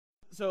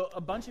So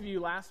a bunch of you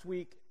last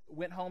week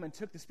went home and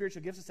took the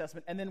spiritual gifts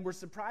assessment, and then were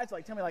surprised,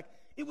 tell me,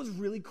 it was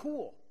really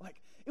cool.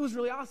 It was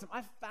really awesome.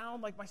 I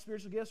found, my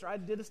spiritual gifts, or I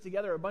did this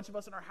together. A bunch of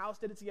us in our house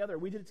did it together.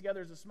 We did it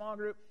together as a small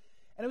group.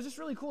 And it was just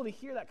really cool to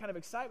hear that kind of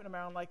excitement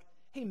around,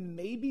 hey,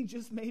 maybe,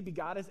 just maybe,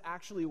 God has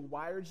actually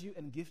wired you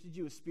and gifted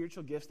you with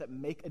spiritual gifts that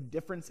make a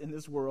difference in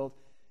this world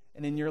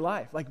and in your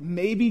life.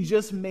 Maybe,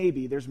 just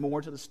maybe, there's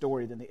more to the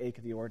story than the ache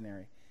of the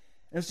ordinary.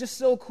 And it's just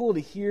so cool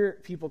to hear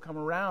people come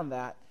around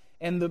that.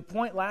 And the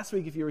point last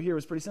week, if you were here,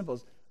 was pretty simple.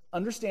 Is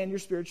understand your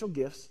spiritual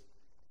gifts.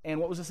 And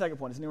what was the second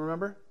point? Does anyone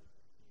remember?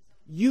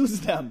 Use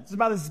them. It's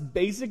about as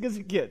basic as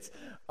it gets.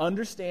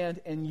 Understand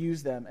and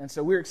use them. And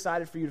so we're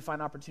excited for you to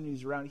find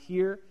opportunities around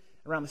here,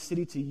 around the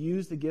city, to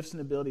use the gifts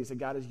and abilities that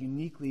God has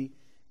uniquely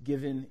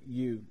given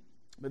you.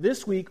 But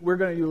this week, we're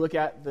going to look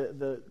at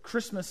the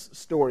Christmas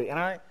story. And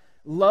I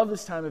love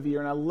this time of year,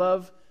 and I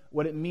love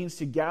what it means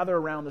to gather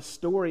around the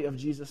story of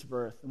Jesus'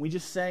 birth. And we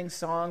just sang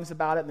songs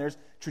about it, and there's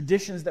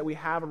traditions that we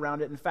have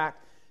around it. In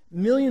fact,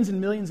 millions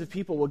and millions of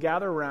people will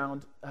gather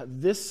around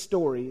this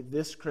story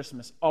this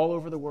Christmas all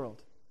over the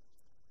world.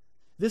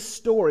 This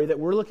story that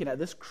we're looking at,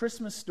 this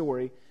Christmas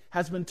story,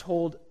 has been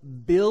told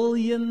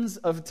billions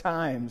of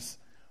times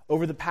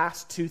over the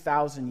past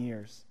 2,000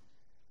 years.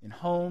 In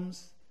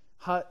homes,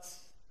 huts,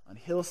 on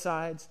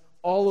hillsides,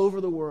 all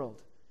over the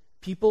world.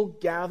 People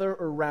gather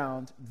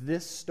around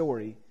this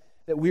story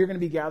that we're going to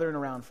be gathering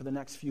around for the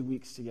next few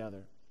weeks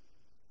together.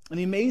 And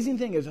the amazing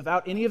thing is,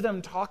 without any of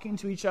them talking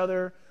to each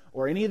other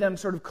or any of them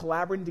sort of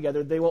collaborating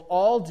together, they will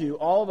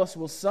all of us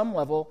will some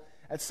level,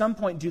 at some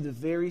point, do the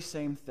very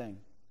same thing.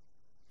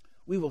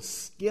 We will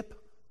skip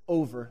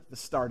over the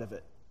start of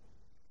it.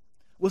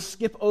 We'll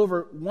skip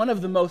over one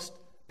of the most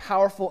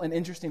powerful and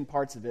interesting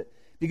parts of it,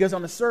 because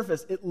on the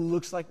surface, it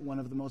looks like one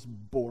of the most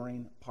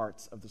boring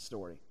parts of the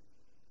story.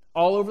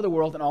 All over the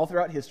world and all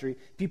throughout history,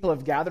 people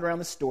have gathered around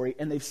the story,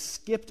 and they've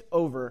skipped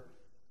over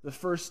the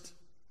first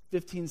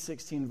 15,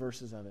 16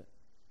 verses of it.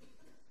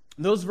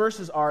 And those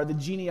verses are the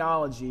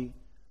genealogy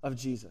of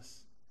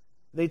Jesus.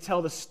 They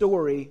tell the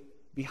story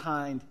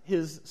behind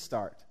his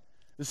start,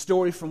 the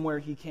story from where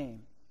he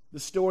came, the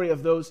story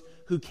of those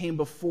who came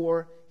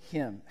before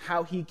him,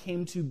 how he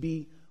came to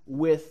be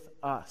with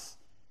us.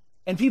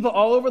 And people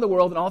all over the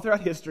world and all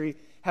throughout history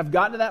have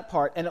gotten to that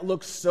part, and it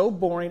looks so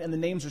boring and the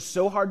names are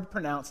so hard to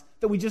pronounce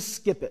that we just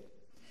skip it.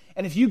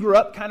 And if you grew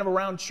up kind of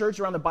around church,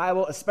 around the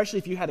Bible, especially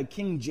if you had a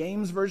King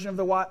James version of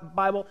the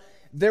Bible,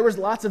 there was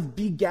lots of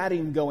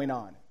begatting going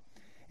on.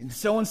 And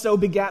so-and-so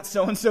begat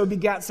so-and-so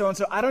begat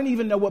so-and-so. I don't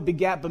even know what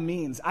begat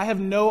means. I have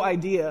no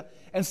idea.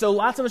 And so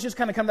lots of us just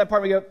kind of come to that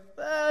part and we go,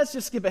 let's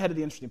just skip ahead to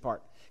the interesting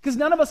part. Because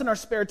none of us in our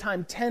spare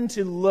time tend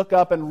to look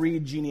up and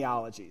read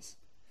genealogies.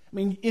 I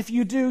mean, if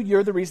you do,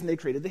 you're the reason they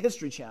created the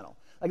History Channel.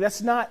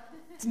 It's not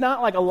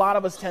like a lot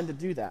of us tend to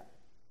do that.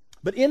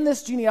 But in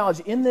this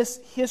genealogy, in this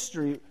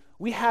history,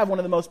 we have one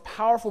of the most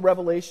powerful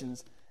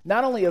revelations,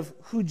 not only of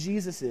who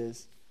Jesus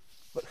is,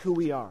 but who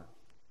we are.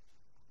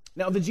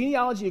 Now, the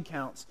genealogy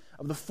accounts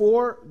of the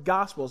 4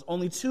 Gospels,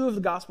 only 2 of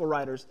the Gospel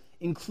writers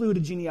include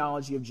a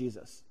genealogy of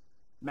Jesus,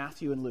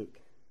 Matthew and Luke.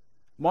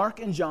 Mark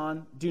and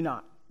John do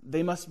not.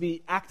 They must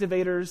be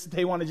activators.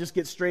 They want to just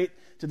get straight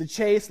to the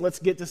chase. Let's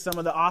get to some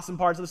of the awesome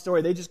parts of the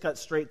story. They just cut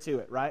straight to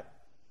it, right?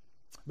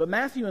 But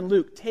Matthew and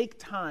Luke take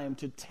time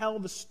to tell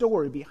the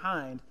story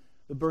behind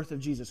the birth of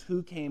Jesus,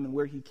 who came and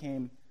where he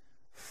came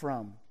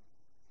from.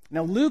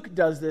 Now, Luke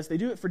does this. They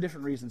do it for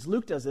different reasons.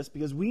 Luke does this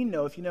because we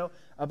know, if you know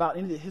about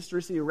any of the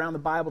historicity around the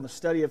Bible, the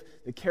study of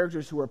the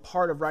characters who are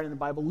part of writing the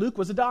Bible, Luke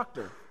was a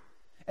doctor.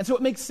 And so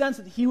it makes sense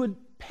that he would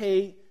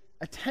pay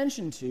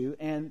attention to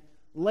and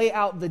lay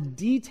out the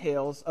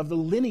details of the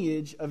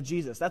lineage of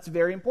Jesus. That's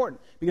very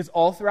important because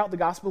all throughout the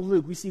Gospel of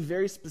Luke, we see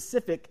very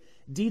specific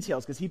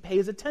details because he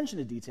pays attention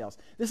to details.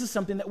 This is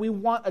something that we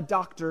want a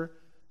doctor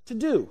to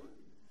do,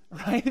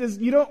 right?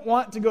 You don't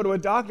want to go to a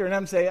doctor and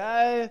have him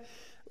say,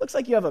 looks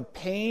like you have a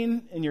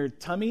pain in your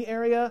tummy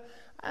area.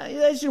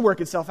 That should work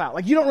itself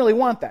out. You don't really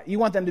want that. You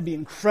want them to be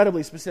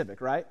incredibly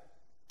specific, right?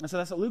 And so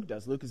that's what Luke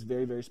does. Luke is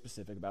very, very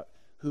specific about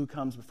who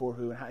comes before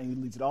who and how he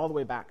leads it all the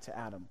way back to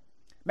Adam.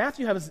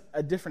 Matthew has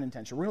a different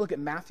intention. We're going to look at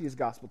Matthew's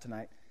gospel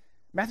tonight.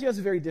 Matthew has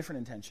a very different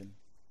intention.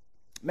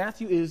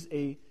 Matthew is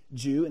a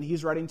Jew, and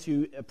he's writing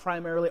to a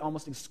primarily,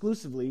 almost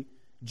exclusively,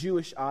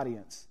 Jewish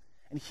audience.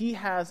 And he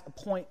has a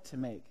point to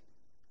make.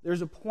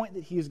 There's a point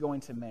that he is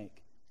going to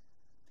make.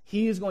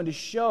 He is going to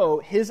show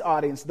his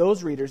audience,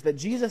 those readers, that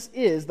Jesus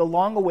is the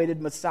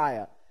long-awaited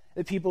Messiah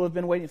that people have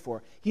been waiting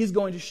for. He's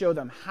going to show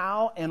them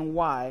how and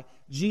why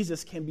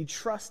Jesus can be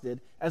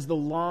trusted as the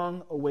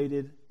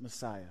long-awaited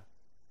Messiah.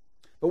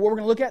 But what we're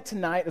going to look at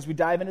tonight as we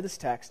dive into this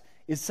text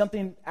is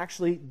something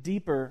actually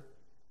deeper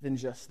than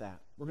just that.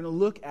 We're going to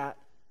look at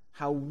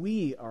how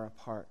we are a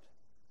part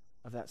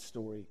of that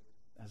story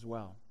as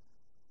well.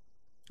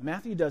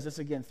 Matthew does this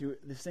again through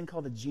this thing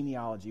called the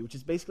genealogy, which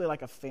is basically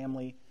like a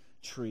family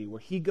tree,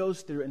 where he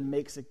goes through and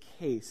makes a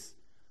case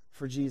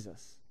for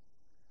Jesus.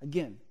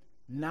 Again,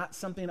 not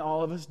something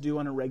all of us do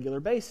on a regular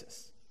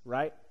basis,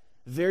 right?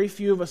 Very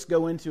few of us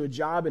go into a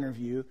job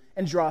interview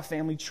and draw a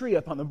family tree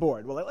up on the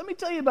board. Well, let me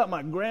tell you about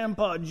my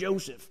grandpa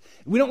Joseph.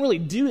 We don't really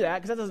do that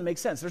because that doesn't make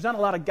sense. There's not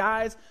a lot of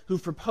guys who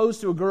propose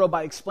to a girl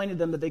by explaining to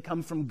them that they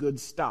come from good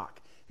stock,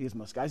 because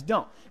most guys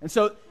don't. And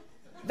so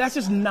that's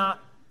just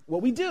not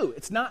what we do.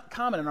 It's not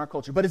common in our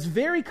culture, but it's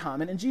very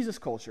common in Jesus'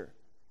 culture.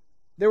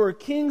 There were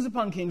kings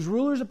upon kings,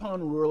 rulers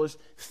upon rulers,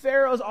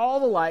 pharaohs, all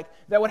the like,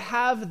 that would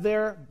have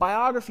their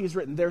biographies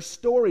written, their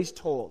stories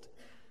told.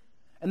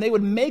 And they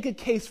would make a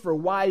case for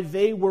why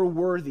they were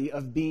worthy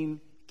of being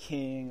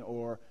king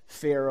or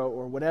pharaoh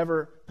or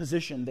whatever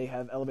position they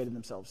have elevated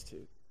themselves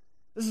to.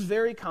 This is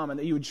very common,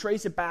 that you would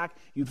trace it back,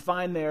 you'd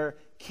find their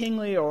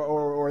kingly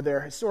or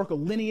their historical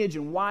lineage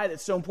and why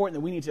that's so important that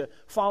we need to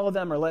follow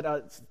them or let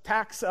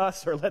tax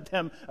us or let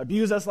them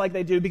abuse us like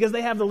they do, because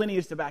they have the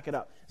lineage to back it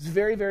up. It's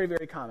very, very,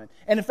 very common.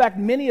 And in fact,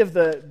 many of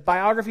the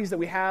biographies that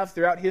we have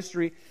throughout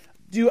history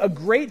do a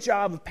great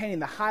job of painting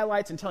the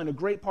highlights and telling a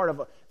great part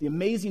of the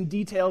amazing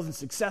details and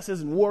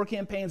successes and war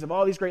campaigns of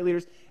all these great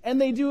leaders, and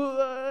they do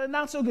a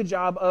not-so-good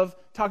job of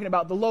talking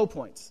about the low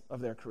points of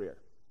their career.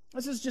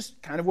 This is just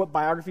kind of what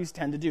biographies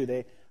tend to do.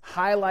 They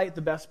highlight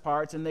the best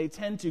parts, and they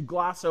tend to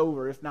gloss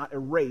over, if not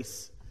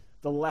erase,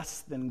 the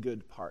less than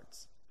good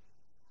parts.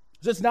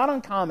 So it's not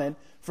uncommon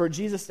for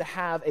Jesus to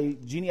have a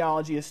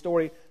genealogy, a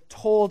story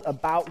told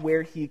about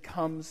where he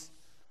comes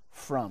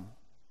from.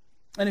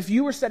 And if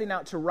you were setting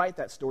out to write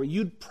that story,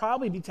 you'd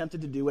probably be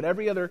tempted to do what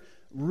every other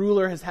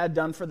ruler has had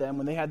done for them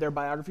when they had their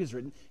biographies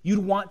written. You'd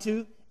want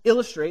to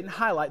illustrate and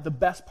highlight the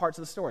best parts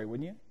of the story,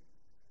 wouldn't you?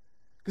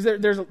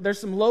 Because there's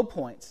some low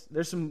points,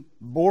 there's some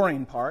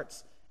boring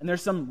parts, and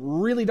there's some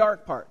really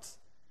dark parts.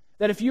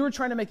 That if you were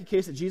trying to make a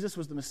case that Jesus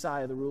was the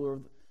Messiah, the ruler,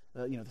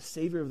 the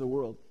Savior of the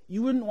world,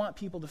 you wouldn't want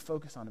people to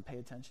focus on and pay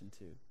attention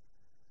to.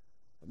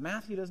 But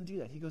Matthew doesn't do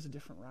that. He goes a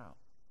different route.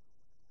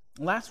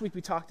 Last week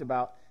we talked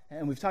about,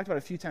 and we've talked about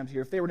it a few times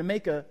here, if they were to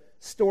make a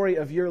story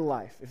of your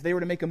life, if they were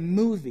to make a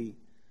movie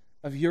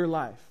of your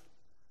life,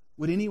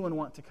 would anyone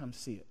want to come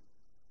see it?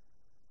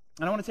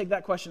 And I want to take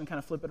that question and kind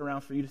of flip it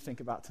around for you to think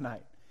about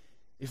tonight.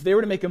 If they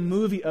were to make a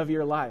movie of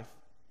your life,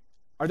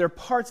 are there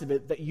parts of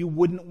it that you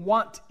wouldn't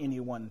want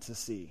anyone to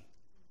see?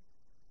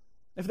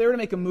 If they were to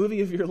make a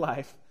movie of your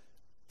life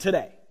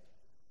today,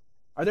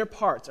 are there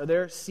parts, are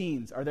there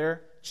scenes, are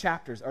there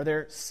chapters, are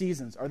there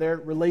seasons, are there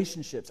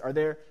relationships, are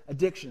there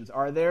addictions,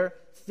 are there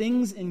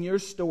things in your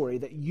story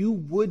that you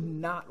would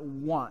not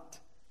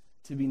want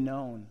to be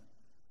known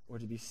or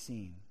to be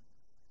seen?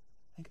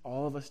 I think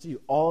all of us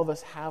do. All of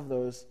us have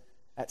those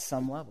at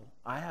some level.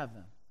 I have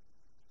them.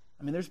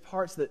 I mean, there's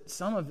parts that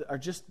some of them are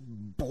just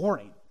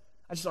boring.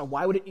 I just thought,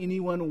 why would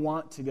anyone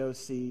want to go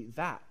see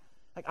that?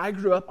 Like, I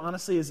grew up,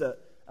 honestly, as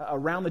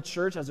around the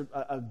church as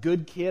a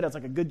good kid. I was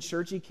like a good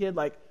churchy kid.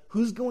 Like,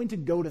 who's going to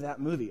go to that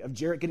movie of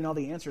Jarrett getting all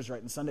the answers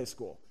right in Sunday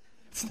school?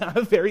 It's not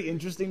a very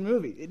interesting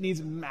movie. It needs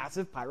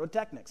massive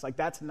pyrotechnics. Like,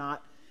 that's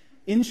not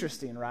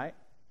interesting, right?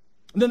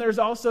 And then there's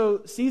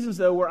also seasons,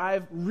 though, where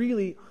I've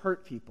really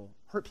hurt people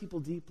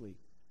deeply.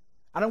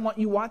 I don't want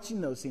you watching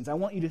those scenes. I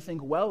want you to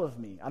think well of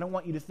me. I don't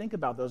want you to think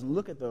about those and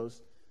look at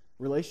those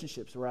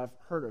relationships where I've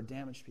hurt or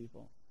damaged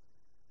people.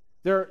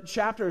 There are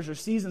chapters or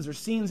seasons or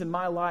scenes in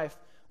my life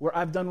where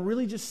I've done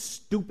really just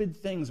stupid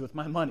things with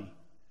my money,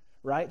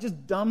 right?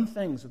 Just dumb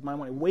things with my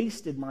money,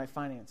 wasted my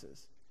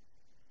finances.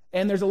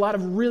 And there's a lot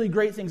of really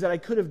great things that I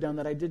could have done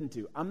that I didn't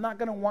do. I'm not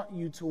going to want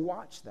you to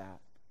watch that.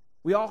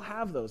 We all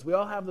have those. We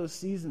all have those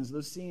seasons,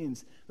 those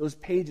scenes, those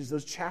pages,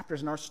 those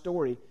chapters in our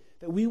story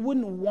that we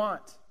wouldn't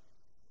want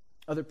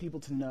other people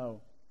to know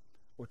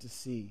or to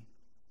see.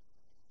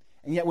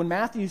 And yet when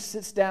Matthew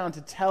sits down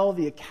to tell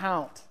the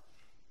account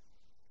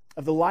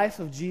of the life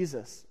of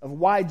Jesus, of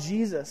why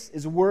Jesus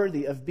is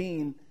worthy of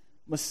being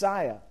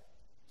Messiah,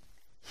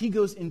 he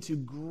goes into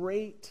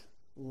great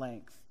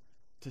length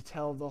to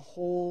tell the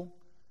whole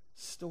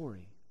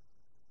story.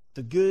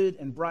 The good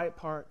and bright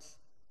parts,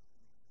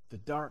 the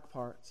dark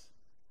parts,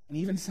 and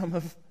even some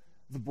of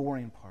the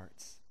boring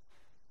parts.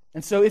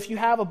 And so if you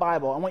have a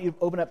Bible, I want you to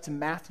open up to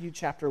Matthew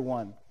chapter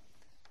 1.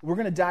 We're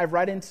going to dive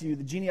right into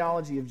the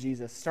genealogy of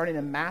Jesus, starting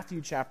in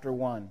Matthew chapter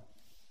 1.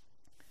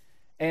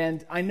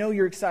 And I know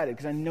you're excited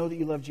because I know that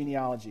you love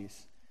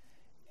genealogies.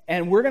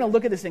 And we're going to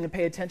look at this thing and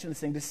pay attention to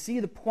this thing to see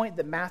the point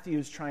that Matthew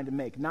is trying to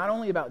make, not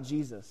only about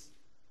Jesus,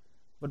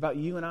 but about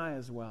you and I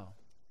as well.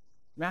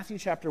 Matthew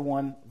chapter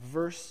 1,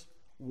 verse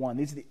 1.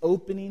 These are the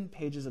opening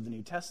pages of the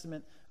New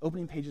Testament,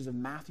 opening pages of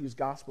Matthew's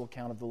gospel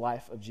account of the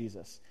life of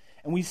Jesus.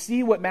 And we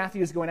see what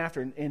Matthew is going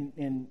after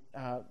in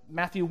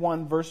Matthew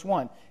 1, verse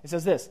 1. It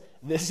says this: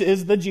 this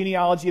is the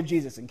genealogy of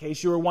Jesus, in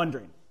case you were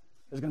wondering.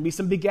 There's going to be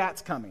some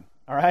begats coming,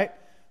 all right?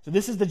 So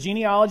this is the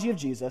genealogy of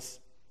Jesus,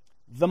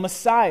 the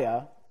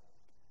Messiah,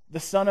 the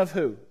son of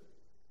who?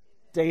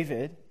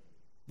 David.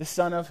 The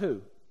son of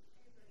who?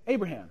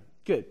 Abraham.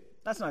 Good.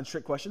 That's not a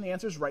trick question. The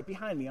answer is right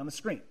behind me on the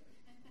screen,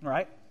 all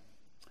right?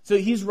 So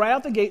he's right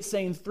out the gate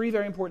saying three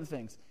very important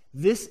things.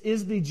 This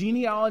is the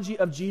genealogy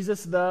of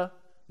Jesus, the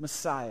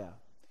Messiah.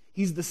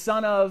 He's the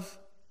son of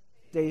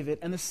David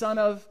and the son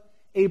of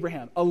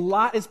Abraham. A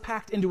lot is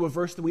packed into a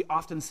verse that we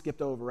often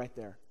skipped over right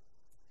there.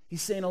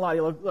 He's saying a lot.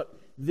 Look,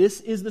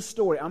 this is the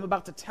story. I'm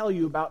about to tell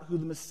you about who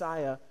the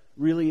Messiah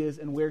really is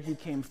and where he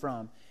came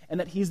from. And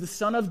that he's the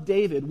son of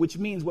David, which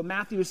means what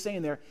Matthew is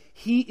saying there,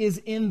 he is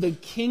in the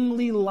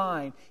kingly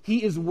line.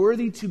 He is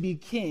worthy to be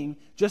king,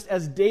 just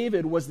as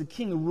David was the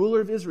king, the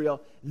ruler of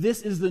Israel.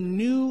 This is the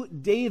new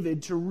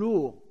David to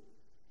rule.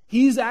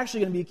 He's actually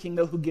going to be a king,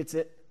 though, who gets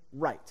it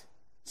right.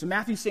 So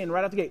Matthew's saying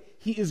right out the gate,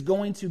 he is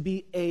going to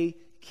be a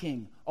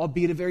king,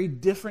 albeit a very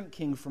different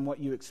king from what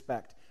you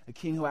expect. A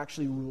king who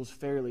actually rules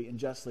fairly and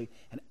justly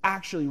and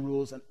actually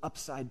rules an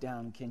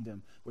upside-down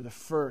kingdom where the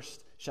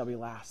first shall be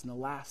last and the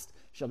last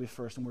shall be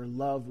first and where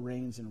love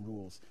reigns and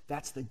rules.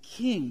 That's the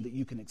king that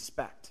you can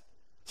expect.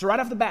 So right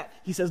off the bat,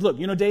 he says, look,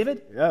 you know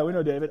David? Yeah, we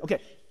know David. Okay,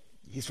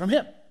 he's from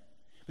him.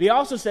 But he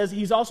also says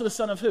he's also the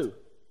son of who?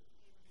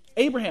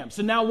 Abraham.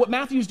 So now what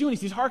Matthew's doing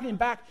is he's hearkening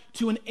back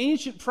to an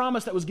ancient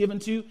promise that was given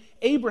to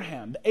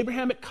Abraham, the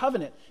Abrahamic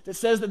covenant that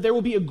says that there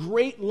will be a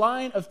great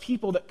line of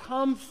people that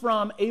come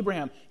from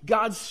Abraham,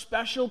 God's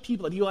special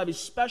people that he will have a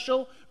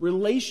special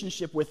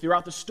relationship with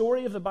throughout the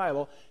story of the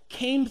Bible,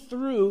 came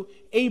through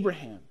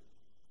Abraham.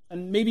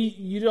 And maybe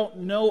you don't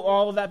know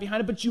all of that behind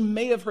it, but you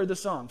may have heard the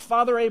song.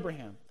 Father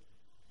Abraham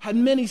had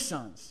many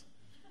sons.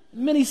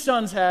 Many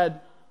sons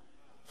had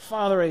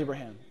Father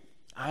Abraham.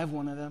 I have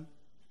one of them.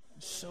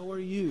 So are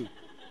you.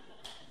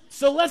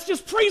 So let's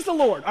just praise the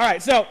Lord. All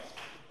right, so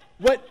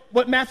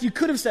what Matthew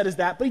could have said is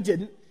that, but he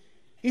didn't.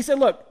 He said,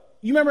 look,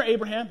 you remember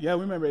Abraham? Yeah,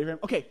 we remember Abraham.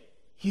 Okay,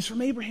 he's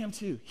from Abraham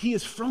too. He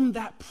is from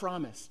that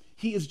promise.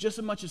 He is just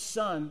as much a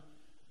son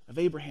of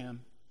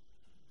Abraham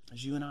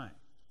as you and I.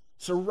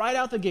 So right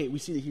out the gate, we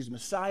see that he's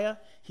Messiah,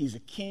 he's a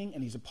king,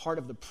 and he's a part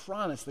of the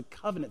promise, the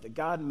covenant that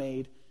God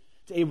made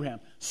to Abraham.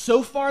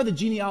 So far, the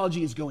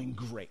genealogy is going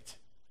great.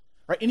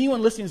 Right?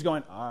 Anyone listening is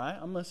going, all right,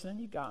 I'm listening.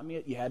 You got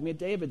me. You had me at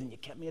David, then you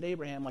kept me at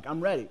Abraham. Like,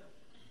 I'm ready.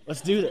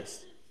 Let's do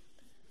this.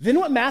 Then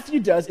what Matthew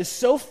does is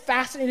so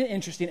fascinating and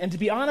interesting. And to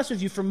be honest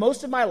with you, for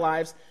most of my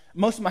lives,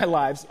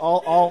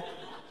 all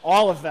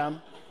of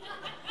them,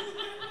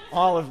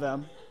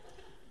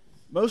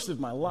 most of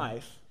my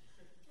life,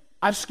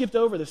 I've skipped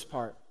over this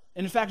part.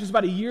 And in fact, it was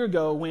about a year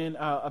ago when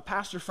a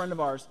pastor friend of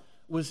ours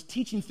was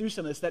teaching through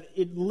some of this that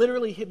it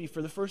literally hit me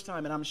for the first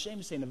time, and I'm ashamed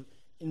to say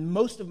in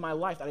most of my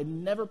life that I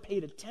never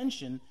paid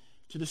attention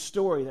to the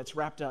story that's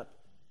wrapped up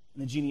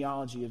in the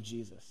genealogy of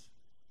Jesus.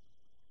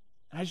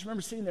 And I just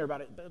remember sitting there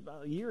about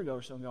a year ago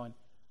or so and going,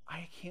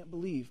 I can't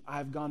believe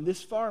I've gone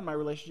this far in my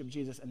relationship with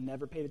Jesus and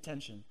never paid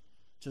attention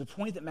to the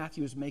point that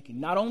Matthew is making,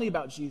 not only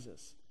about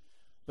Jesus,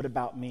 but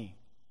about me.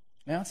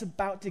 Now, it's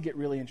about to get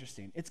really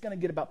interesting. It's going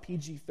to get about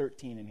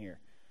PG-13 in here,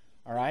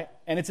 all right?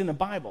 And it's in the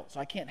Bible,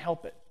 so I can't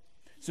help it.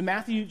 So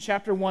Matthew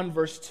chapter 1,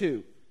 verse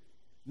 2.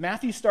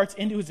 Matthew starts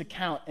into his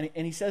account,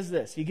 and he says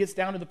this. He gets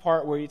down to the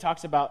part where he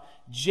talks about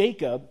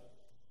Jacob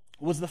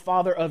was the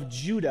father of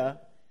Judah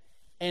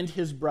and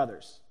his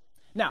brothers.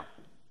 Now,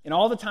 in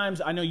all the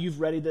times, I know you've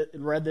read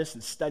this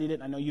and studied it,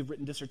 and I know you've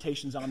written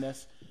dissertations on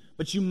this,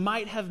 but you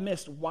might have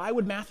missed, why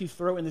would Matthew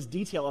throw in this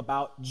detail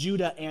about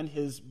Judah and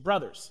his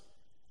brothers?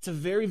 It's a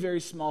very, very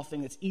small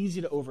thing that's easy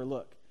to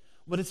overlook,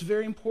 but it's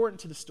very important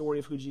to the story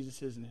of who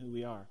Jesus is and who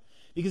we are.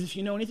 Because if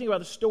you know anything about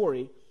the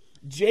story,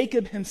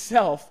 Jacob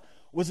himself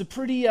was a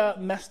pretty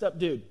messed up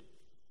dude,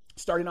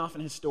 starting off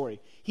in his story.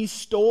 He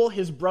stole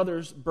his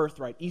brother's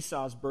birthright,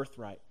 Esau's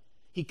birthright.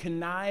 He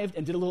connived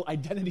and did a little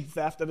identity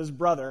theft of his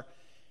brother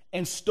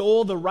and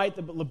stole the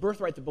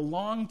birthright that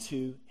belonged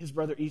to his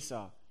brother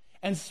Esau,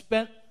 and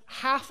spent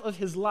half of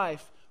his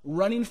life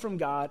running from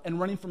God and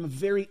running from a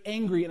very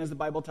angry, and as the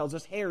Bible tells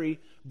us, hairy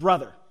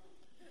brother,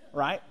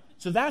 right?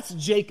 So that's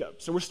Jacob.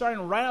 So we're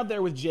starting right out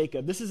there with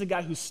Jacob. This is a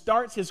guy who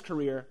starts his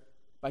career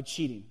by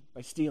cheating,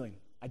 by stealing,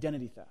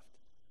 identity theft.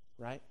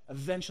 Right?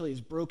 Eventually is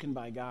broken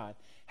by God,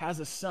 has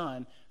a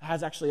son,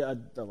 has actually a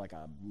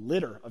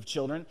litter of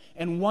children,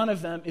 and one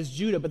of them is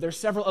Judah, but there's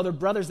several other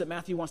brothers that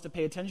Matthew wants to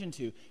pay attention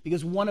to,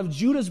 because one of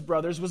Judah's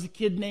brothers was a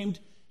kid named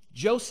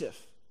Joseph.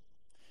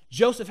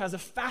 Joseph has a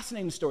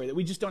fascinating story that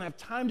we just don't have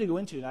time to go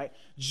into tonight.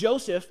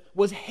 Joseph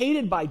was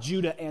hated by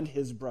Judah and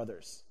his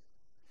brothers.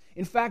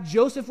 In fact,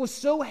 Joseph was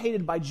so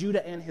hated by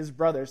Judah and his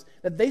brothers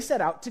that they set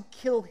out to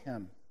kill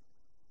him.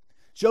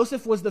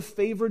 Joseph was the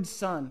favored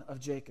son of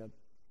Jacob.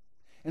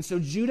 And so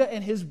Judah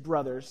and his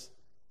brothers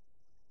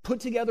put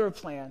together a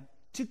plan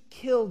to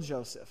kill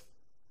Joseph.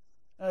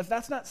 Now, if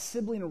that's not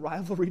sibling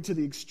rivalry to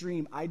the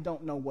extreme, I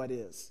don't know what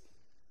is.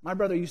 My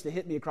brother used to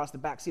hit me across the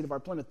back seat of our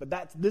Plymouth, but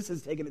this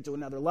has taken it to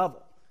another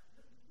level.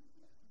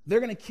 They're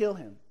going to kill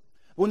him.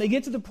 When they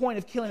get to the point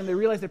of killing him, they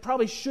realize they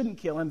probably shouldn't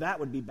kill him. That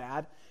would be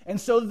bad.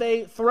 And so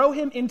they throw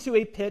him into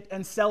a pit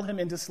and sell him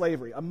into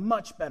slavery, a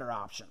much better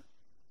option.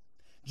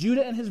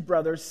 Judah and his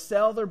brothers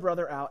sell their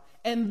brother out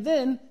and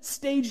then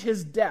stage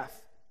his death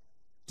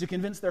to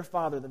convince their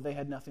father that they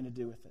had nothing to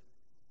do with it.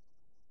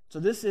 So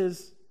this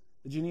is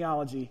the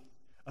genealogy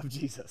of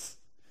Jesus.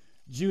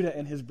 Judah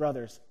and his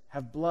brothers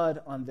have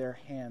blood on their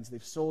hands.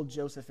 They've sold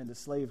Joseph into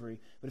slavery.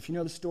 But if you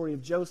know the story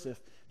of Joseph,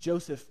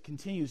 Joseph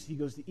continues. He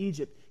goes to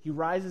Egypt. He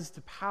rises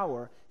to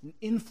power and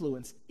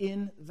influence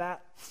in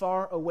that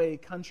faraway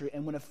country.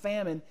 And when a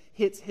famine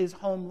hits his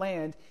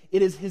homeland,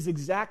 it is his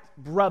exact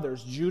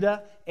brothers,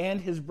 Judah and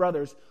his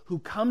brothers, who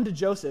come to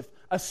Joseph,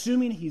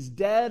 assuming he's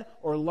dead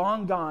or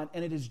long gone.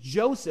 And it is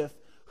Joseph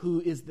who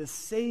is the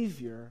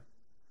savior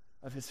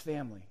of his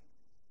family,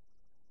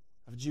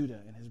 of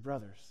Judah and his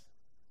brothers.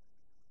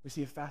 We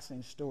see a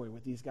fascinating story,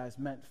 what these guys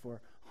meant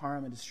for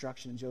harm and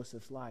destruction in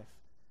Joseph's life.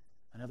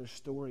 Another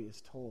story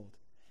is told.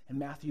 And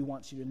Matthew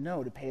wants you to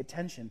know, to pay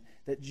attention,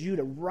 that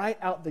Judah, right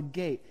out the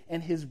gate,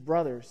 and his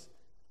brothers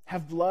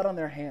have blood on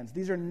their hands.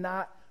 These are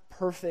not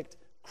perfect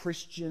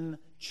Christian,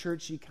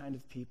 churchy kind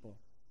of people.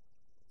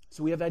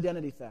 So we have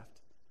identity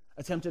theft,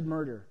 attempted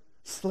murder,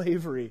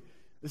 slavery.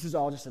 This is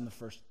all just in the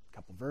first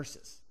couple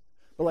verses.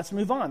 But let's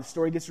move on. The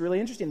story gets really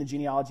interesting, the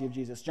genealogy of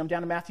Jesus. Jump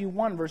down to Matthew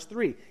 1, verse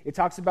 3. It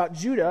talks about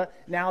Judah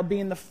now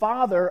being the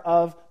father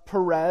of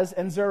Perez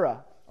and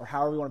Zerah, or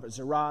however you want to put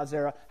it,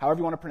 Zerah, however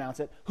you want to pronounce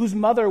it, whose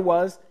mother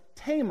was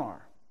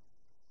Tamar.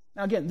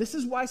 Now again, this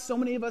is why so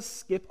many of us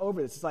skip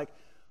over this. It's like,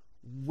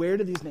 where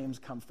do these names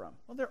come from?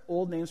 Well, they're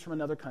old names from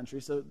another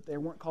country, so they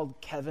weren't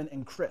called Kevin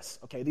and Chris.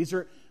 Okay, these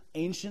are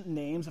ancient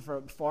names of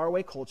a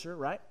faraway culture,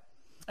 right?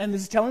 And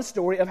this is telling a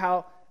story of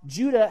how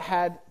Judah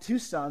had two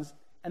sons,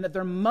 and that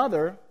their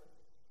mother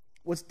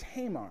was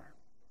Tamar.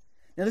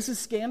 Now, this is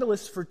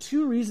scandalous for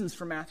two reasons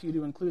for Matthew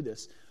to include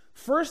this.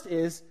 First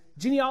is,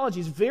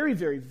 genealogies very,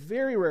 very,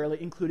 very rarely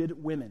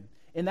included women.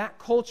 In that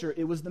culture,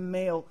 it was the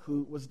male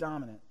who was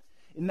dominant.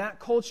 In that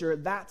culture,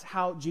 that's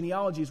how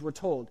genealogies were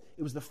told.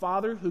 It was the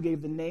father who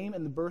gave the name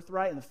and the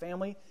birthright and the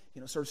family,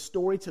 sort of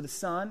story to the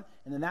son,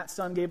 and then that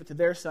son gave it to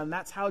their son.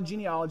 That's how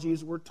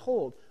genealogies were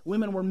told.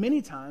 Women were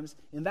many times,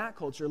 in that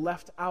culture,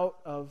 left out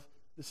of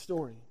the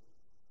story.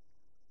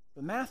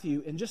 But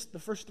Matthew, in just the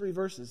first 3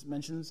 verses,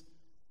 mentions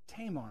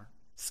Tamar.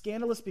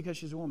 Scandalous because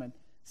she's a woman.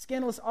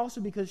 Scandalous also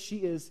because she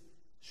is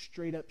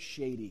straight up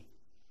shady.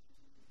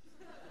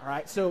 All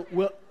right, so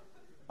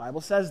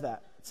Bible says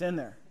that. It's in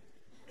there.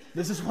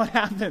 This is what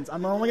happens.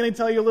 I'm only going to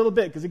tell you a little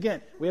bit because,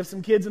 again, we have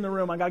some kids in the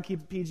room. I got to keep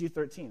it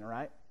PG-13, all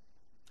right?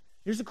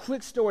 Here's a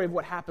quick story of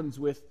what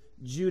happens with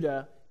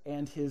Judah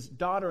and his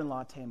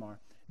daughter-in-law, Tamar.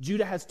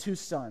 Judah has 2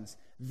 sons.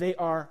 They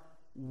are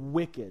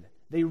wicked.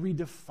 They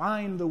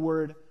redefine the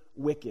word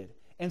wicked.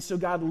 And so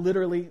God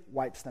literally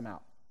wipes them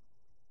out.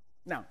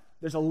 Now,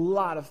 there's a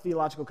lot of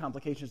theological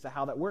complications to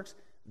how that works.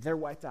 They're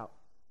wiped out.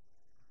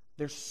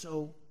 They're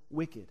so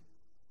wicked.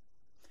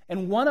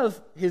 And one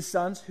of his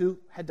sons who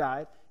had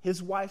died,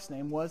 his wife's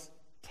name was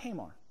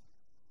Tamar.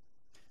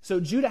 So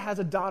Judah has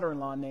a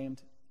daughter-in-law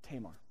named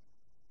Tamar.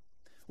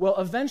 Well,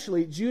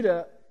 eventually,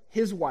 Judah,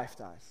 his wife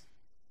dies.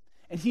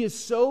 And he is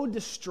so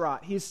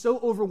distraught, he is so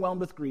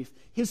overwhelmed with grief,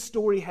 his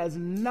story has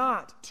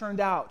not turned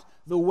out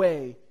the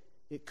way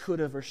it could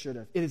have or should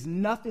have. It is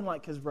nothing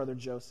like his brother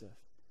Joseph.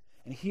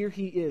 And here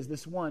he is,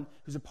 this one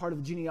who's a part of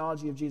the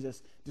genealogy of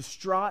Jesus,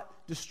 distraught,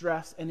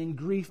 distressed, and in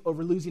grief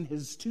over losing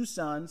his 2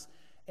 sons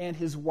and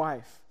his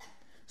wife.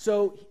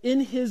 So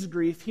in his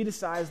grief, he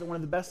decides that one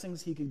of the best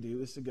things he could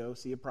do is to go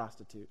see a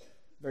prostitute.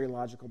 Very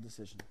logical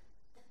decision.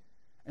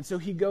 And so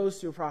he goes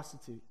to a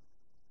prostitute.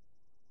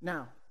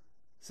 Now,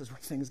 this is where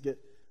things get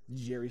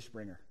Jerry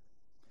Springer.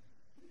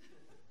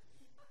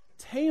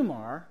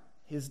 Tamar,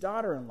 his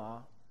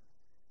daughter-in-law,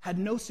 had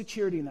no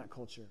security in that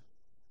culture.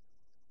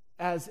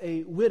 As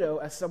a widow,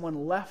 as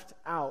someone left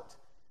out,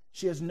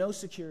 she has no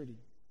security.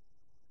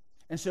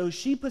 And so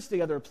she puts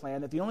together a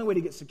plan that the only way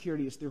to get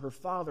security is through her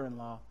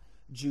father-in-law,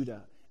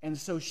 Judah. And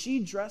so she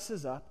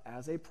dresses up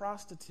as a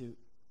prostitute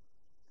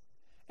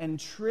and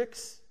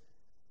tricks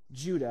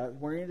Judah,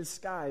 wearing a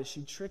disguise,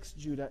 she tricks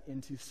Judah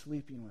into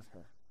sleeping with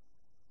her.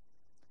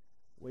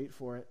 Wait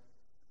for it.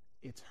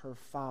 It's her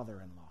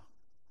father-in-law.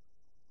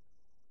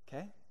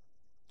 Okay?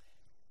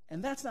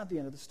 And that's not the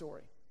end of the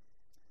story.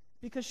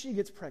 Because she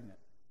gets pregnant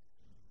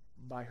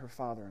by her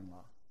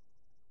father-in-law.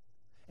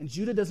 And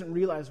Judah doesn't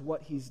realize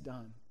what he's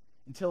done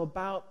until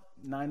about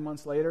 9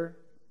 months later.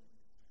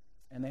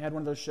 And they had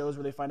one of those shows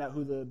where they find out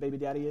who the baby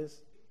daddy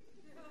is.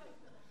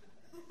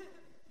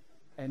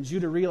 And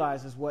Judah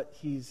realizes what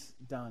he's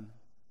done.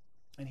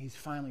 And he's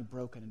finally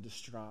broken and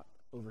distraught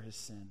over his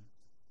sin.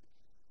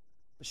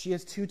 But she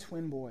has 2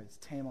 twin boys,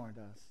 Tamar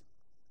does.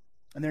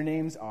 And their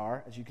names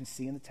are, as you can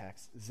see in the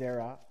text,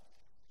 Zerah,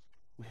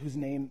 whose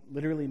name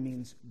literally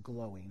means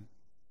glowing,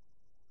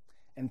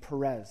 and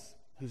Perez,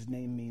 whose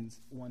name means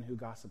one who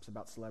gossips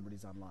about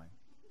celebrities online.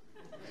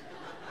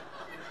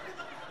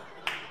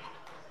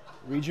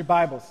 Read your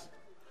Bibles.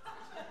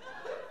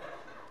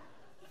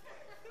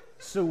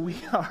 So we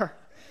are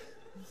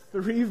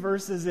 3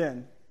 verses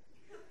in,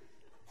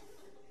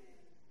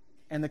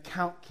 and the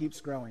count keeps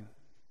growing.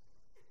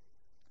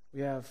 We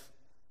have,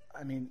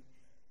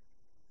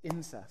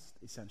 incest,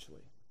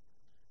 essentially.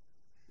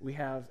 We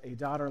have a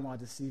daughter-in-law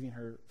deceiving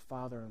her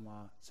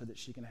father-in-law so that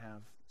she can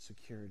have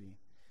security.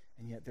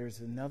 And yet there's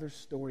another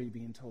story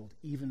being told,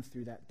 even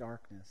through that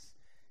darkness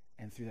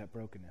and through that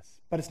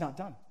brokenness. But it's not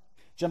done.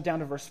 Jump down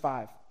to verse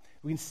 5.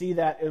 We can see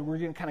that we're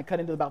going to kind of cut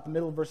into about the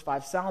middle of verse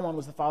 5. Salmon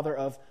was the father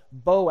of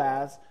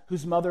Boaz,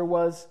 whose mother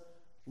was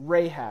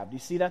Rahab. Do you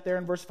see that there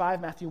in verse 5?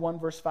 Matthew 1,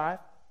 verse 5.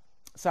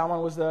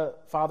 Salmon was the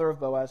father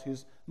of Boaz,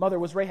 whose mother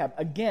was Rahab.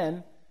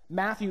 Again,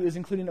 Matthew is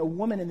including a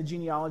woman in the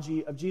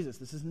genealogy of Jesus.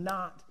 This is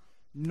not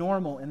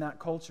normal in that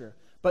culture.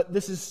 But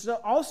this is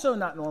also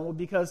not normal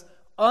because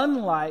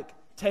unlike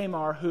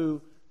Tamar,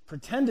 who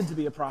pretended to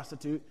be a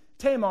prostitute,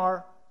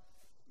 Tamar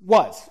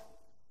was,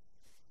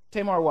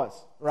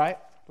 right?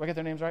 Do I get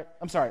their names right?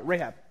 I'm sorry,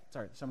 Rahab.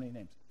 Sorry, so many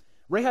names.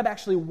 Rahab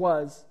actually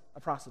was a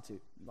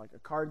prostitute, like a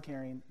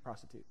card-carrying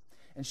prostitute.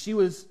 And she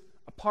lived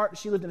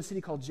in a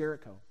city called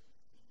Jericho.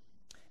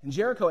 And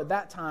Jericho at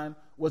that time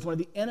was one of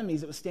the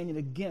enemies that was standing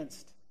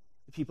against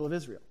the people of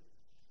Israel.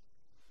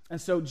 And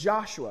so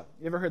Joshua,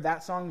 you ever heard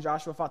that song?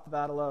 Joshua fought the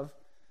battle of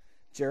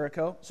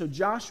Jericho. So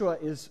Joshua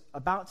is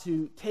about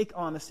to take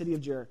on the city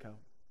of Jericho,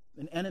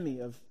 an enemy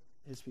of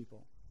his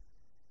people.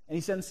 And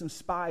he sends some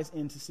spies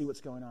in to see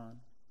what's going on,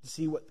 to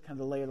see what kind of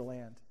the lay of the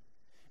land.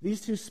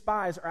 These two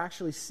spies are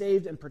actually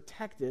saved and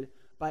protected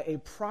by a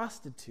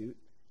prostitute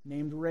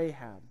named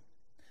Rahab.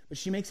 But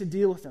she makes a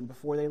deal with them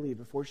before they leave,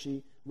 before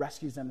she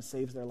rescues them and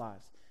saves their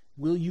lives.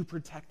 Will you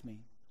protect me?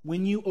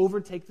 When you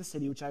overtake the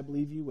city, which I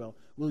believe you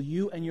will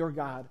you and your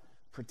God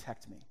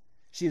protect me?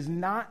 She is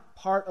not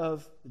part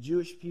of the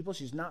Jewish people.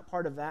 She's not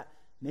part of that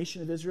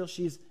nation of Israel.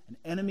 She's an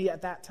enemy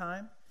at that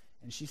time.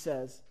 And she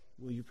says,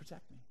 will you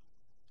protect me?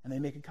 And they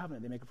make a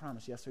covenant. They make a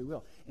promise. Yes, we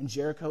will. And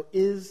Jericho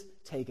is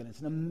taken. It's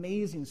an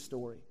amazing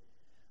story.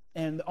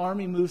 And the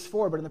army moves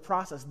forward, but in the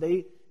process,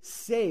 they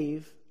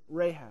save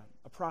Rahab,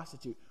 a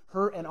prostitute.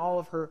 Her and all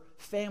of her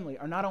family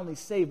are not only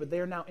saved, but they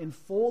are now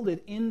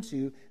enfolded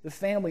into the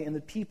family and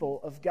the people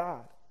of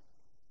God.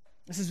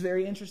 This is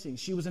very interesting.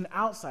 She was an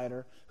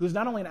outsider who was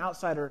not only an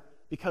outsider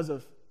because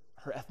of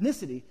her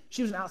ethnicity,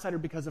 she was an outsider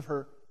because of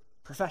her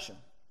profession.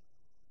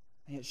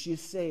 And yet she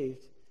is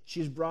saved. She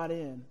is brought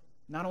in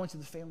not only to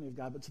the family of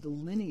God, but to the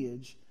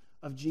lineage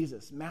of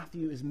Jesus.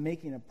 Matthew is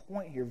making a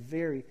point here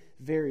very,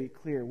 very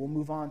clear. We'll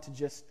move on to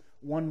just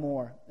one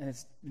more, and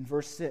it's in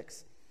verse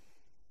 6.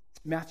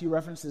 Matthew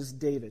references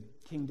David,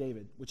 King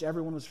David, which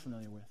everyone was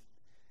familiar with.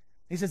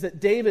 He says that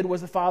David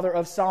was the father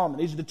of Solomon.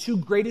 These are the two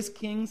greatest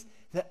kings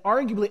that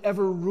arguably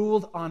ever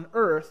ruled on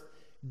earth,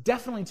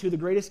 definitely two of the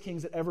greatest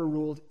kings that ever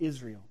ruled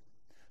Israel.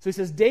 So he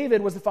says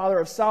David was the father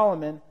of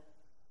Solomon,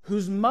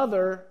 whose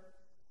mother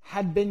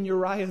had been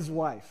Uriah's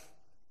wife.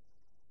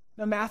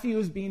 Now Matthew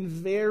is being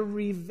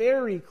very,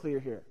 very clear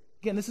here.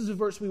 Again, this is a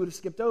verse we would have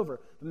skipped over,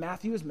 but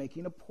Matthew is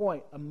making a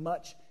point, a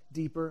much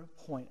deeper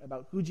point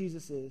about who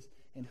Jesus is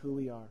and who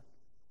we are.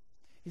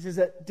 He says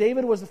that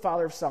David was the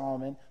father of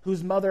Solomon,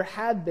 whose mother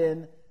had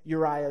been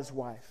Uriah's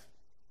wife.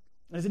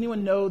 Does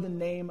anyone know the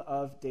name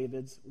of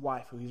David's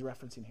wife, who he's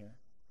referencing here?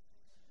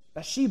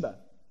 Bathsheba.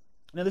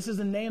 Now, this is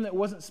a name that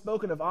wasn't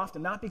spoken of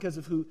often, not because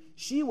of who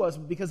she was,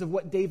 but because of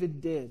what David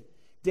did.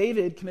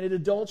 David committed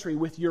adultery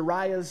with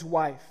Uriah's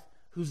wife,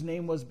 whose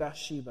name was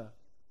Bathsheba.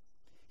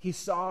 He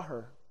saw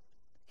her,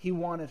 he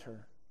wanted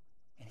her,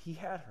 and he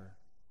had her.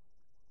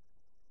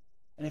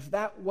 And if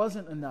that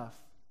wasn't enough,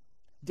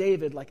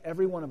 David, like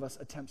every one of us,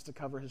 attempts to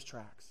cover his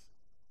tracks.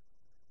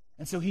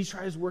 And so he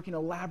tries working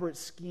elaborate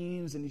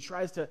schemes, and he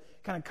tries to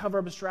kind of cover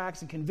up his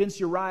tracks and convince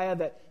Uriah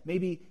that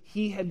maybe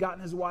he had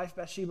gotten his wife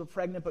Bathsheba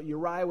pregnant, but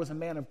Uriah was a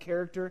man of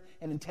character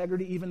and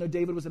integrity. Even though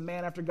David was a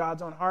man after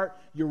God's own heart,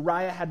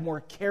 Uriah had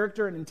more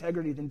character and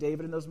integrity than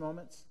David in those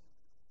moments.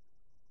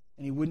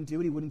 And he wouldn't do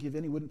it, he wouldn't give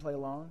in, he wouldn't play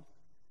along.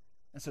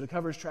 And so to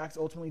cover his tracks,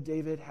 ultimately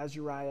David has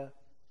Uriah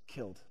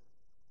killed.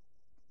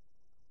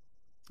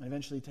 And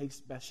eventually takes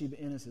Bathsheba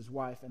in as his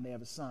wife, and they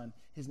have a son.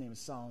 His name is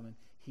Solomon.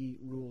 He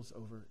rules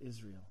over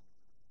Israel.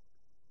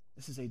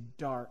 This is a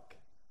dark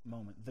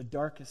moment, the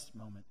darkest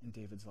moment in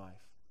David's life.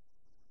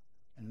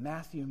 And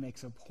Matthew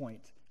makes a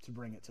point to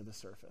bring it to the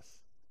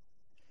surface.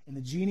 In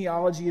the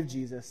genealogy of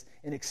Jesus,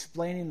 in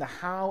explaining the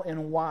how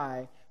and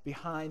why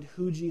behind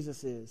who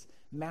Jesus is,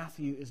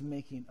 Matthew is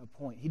making a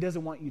point. He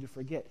doesn't want you to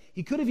forget.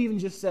 He could have even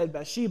just said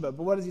Bathsheba,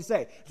 but what does he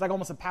say? It's like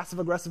almost a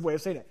passive-aggressive way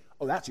of saying it.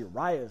 Oh, that's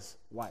Uriah's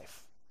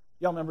wife.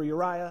 Y'all remember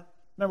Uriah?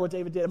 Remember what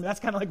David did? I mean, that's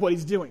kind of like what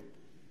he's doing.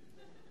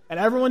 And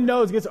everyone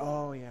knows, gets,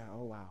 oh yeah,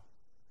 oh wow.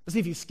 But see,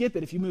 if you skip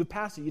it, if you move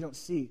past it, you don't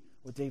see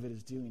what David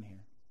is doing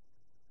here.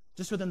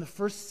 Just within the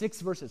first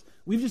 6 verses.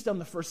 We've just done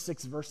the first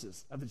 6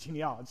 verses of the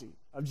genealogy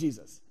of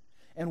Jesus.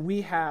 And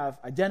we have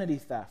identity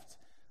theft.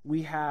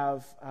 We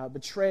have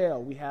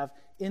betrayal. We have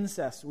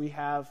incest. We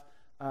have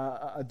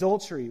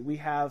adultery. We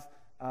have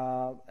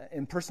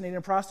impersonating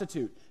a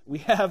prostitute. We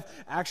have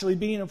actually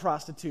being a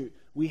prostitute.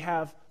 We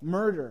have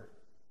murder.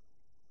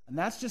 And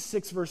that's just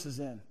 6 verses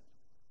in.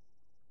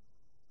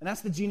 And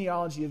that's the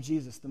genealogy of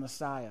Jesus, the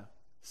Messiah,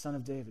 son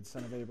of David,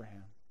 son of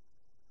Abraham.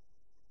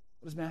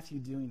 What is Matthew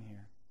doing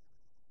here?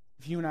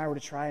 If you and I were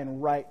to try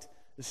and write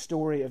the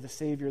story of the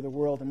Savior of the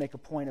world and make a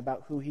point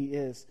about who he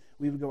is,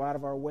 we would go out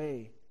of our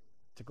way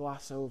to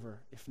gloss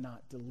over, if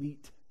not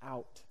delete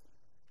out,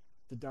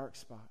 the dark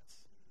spots.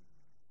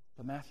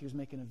 But Matthew is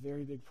making a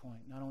very big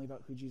point, not only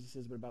about who Jesus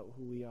is, but about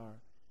who we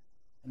are.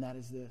 and that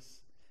is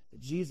this, that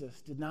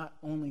Jesus did not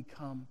only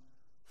come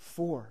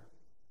for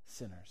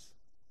sinners,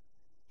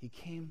 he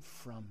came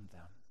from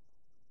them.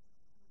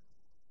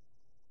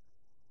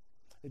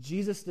 That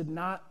Jesus did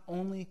not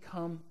only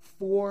come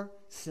for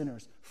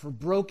sinners, for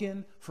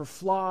broken, for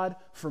flawed,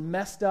 for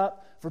messed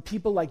up, for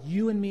people like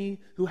you and me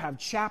who have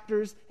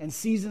chapters and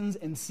seasons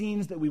and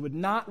scenes that we would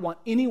not want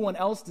anyone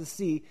else to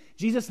see.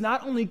 Jesus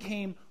not only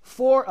came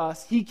for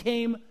us, he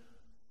came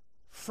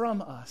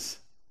from us.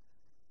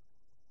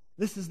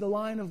 This is the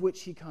line of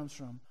which he comes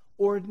from.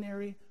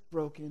 Ordinary,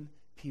 broken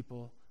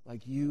people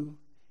like you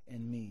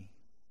and me.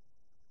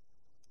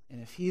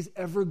 And if he's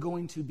ever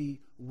going to be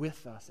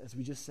with us, as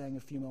we just sang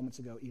a few moments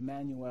ago,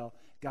 Emmanuel,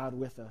 God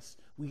with us,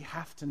 we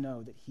have to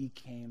know that he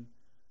came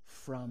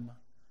from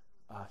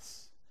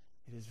us.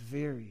 It is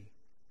very,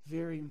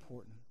 very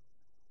important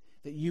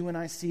that you and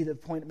I see the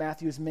point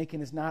Matthew is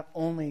making is not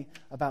only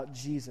about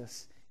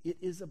Jesus, it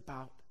is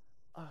about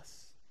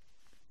us.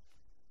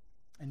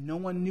 And no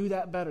one knew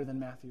that better than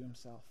Matthew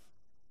himself.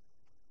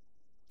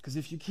 Because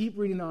if you keep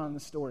reading on in the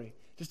story,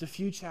 just a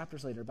few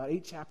chapters later, about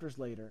 8 chapters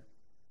later,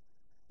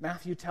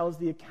 Matthew tells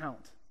the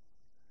account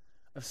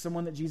of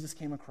someone that Jesus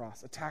came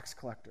across, a tax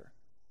collector,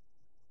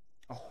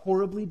 a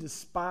horribly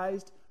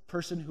despised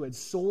person who had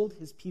sold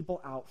his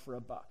people out for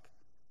 $1,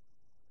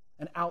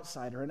 an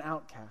outsider, an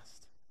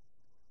outcast.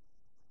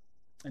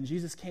 And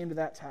Jesus came to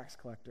that tax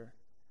collector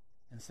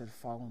and said,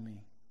 "Follow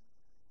me.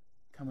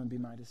 Come and be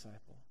my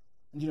disciple."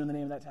 And do you know the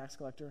name of that tax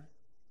collector?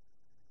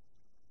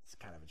 It's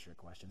kind of a trick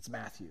question. It's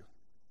Matthew.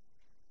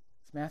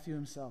 It's Matthew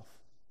himself.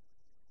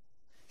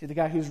 See, the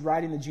guy who's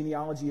writing the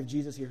genealogy of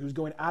Jesus here, who's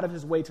going out of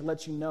his way to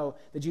let you know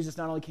that Jesus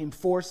not only came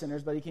for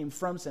sinners, but he came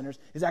from sinners,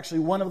 is actually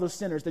one of those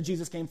sinners that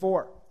Jesus came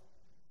for.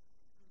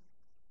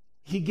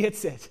 He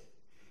gets it.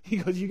 He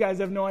goes, "You guys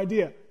have no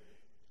idea.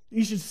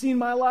 You should see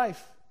my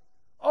life.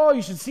 Oh,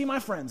 you should see my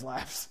friends'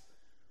 lives.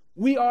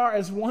 We are,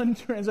 as one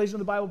translation of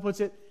the Bible puts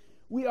it,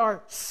 we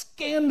are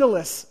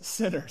scandalous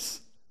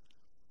sinners.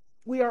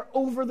 We are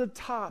over the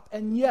top,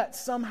 and yet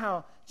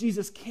somehow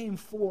Jesus came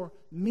for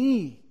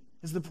me,"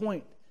 is the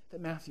point that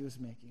Matthew is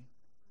making.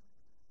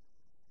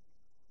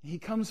 He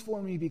comes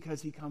for me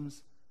because he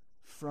comes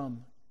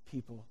from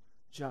people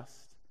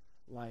just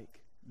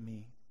like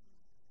me.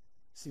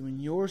 See, when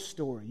your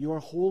story, your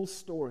whole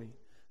story,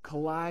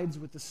 collides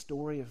with the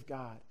story of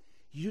God,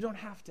 you don't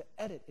have to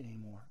edit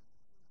anymore.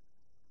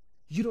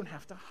 You don't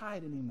have to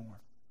hide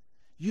anymore.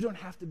 You don't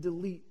have to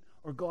delete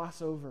or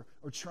gloss over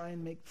or try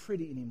and make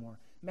pretty anymore.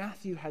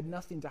 Matthew had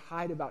nothing to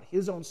hide about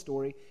his own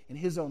story and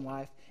his own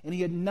life, and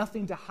he had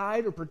nothing to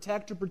hide or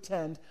protect or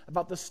pretend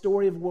about the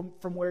story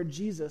from where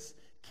Jesus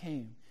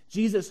came.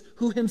 Jesus,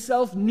 who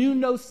himself knew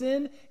no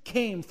sin,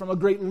 came from a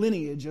great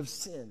lineage of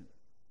sin.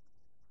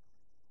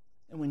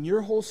 And when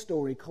your whole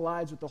story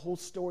collides with the whole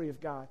story of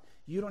God,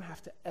 you don't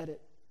have to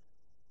edit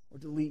or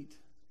delete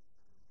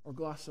or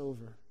gloss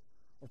over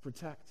or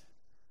protect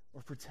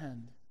or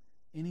pretend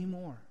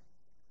anymore.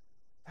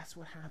 That's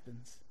what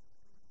happens.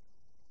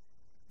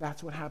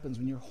 That's what happens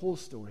when your whole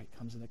story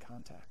comes into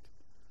contact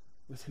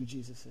with who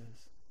Jesus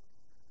is.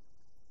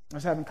 I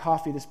was having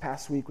coffee this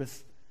past week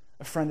with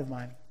a friend of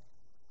mine,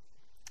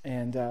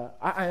 and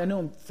I know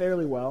him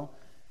fairly well.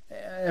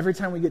 Every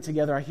time we get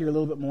together, I hear a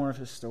little bit more of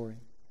his story.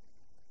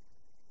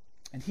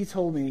 And he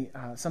told me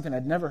something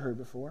I'd never heard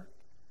before,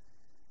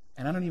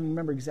 and I don't even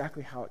remember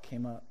exactly how it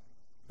came up.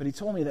 But he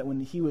told me that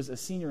when he was a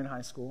senior in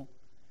high school,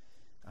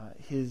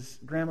 his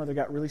grandmother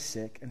got really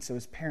sick, and so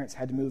his parents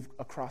had to move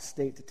across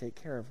state to take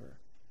care of her.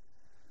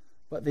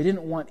 But they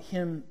didn't want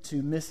him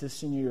to miss his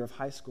senior year of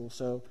high school,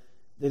 so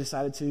they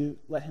decided to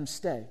let him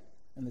stay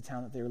in the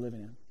town that they were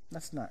living in.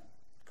 That's not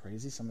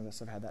crazy. Some of us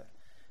have had that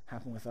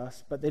happen with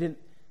us. But they didn't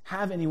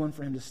have anyone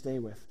for him to stay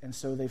with, and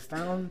so they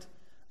found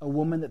a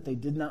woman that they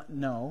did not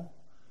know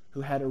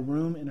who had a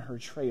room in her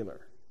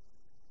trailer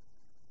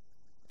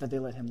that they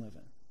let him live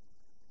in.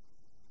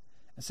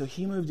 And so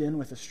he moved in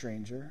with a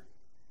stranger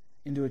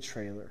into a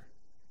trailer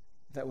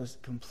that was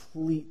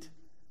complete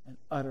and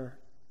utter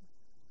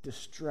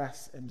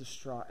distress and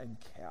distraught and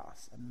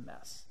chaos and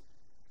mess.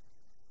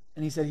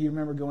 And he said he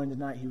remembered going to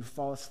night, he would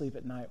fall asleep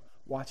at night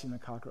watching the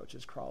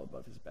cockroaches crawl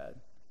above his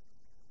bed.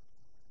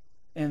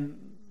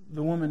 And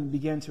the woman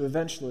began to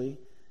eventually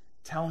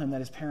tell him that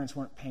his parents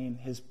weren't paying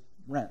his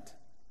rent.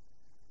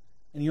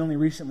 And he only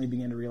recently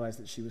began to realize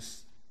that she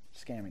was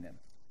scamming him.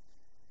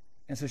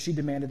 And so she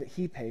demanded that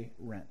he pay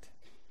rent.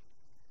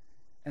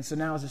 And so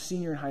now as a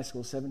senior in high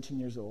school, 17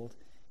 years old,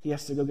 he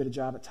has to go get a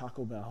job at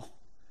Taco Bell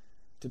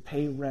to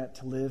pay rent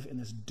to live in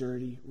this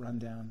dirty,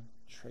 rundown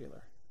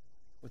trailer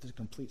with a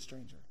complete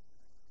stranger.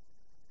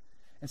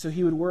 And so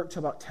he would work till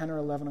about 10 or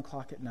 11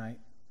 o'clock at night,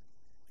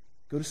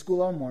 go to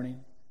school all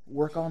morning,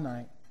 work all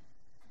night,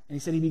 and he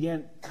said he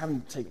began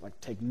having to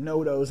take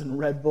NoDoz and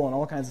Red Bull and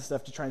all kinds of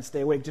stuff to try and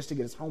stay awake just to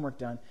get his homework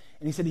done.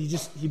 And he said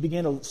he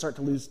began to start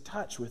to lose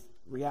touch with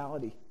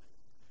reality.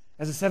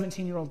 As a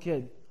 17-year-old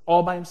kid,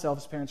 all by himself,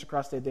 his parents are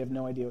across state, they have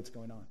no idea what's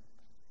going on.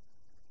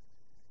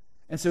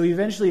 And so he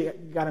eventually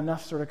got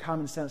enough sort of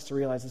common sense to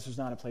realize this was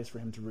not a place for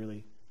him to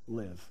really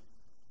live.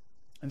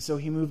 And so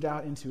he moved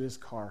out into his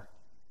car.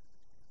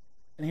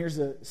 And here's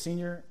a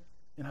senior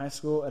in high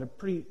school at a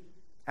pretty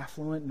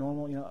affluent,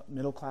 normal,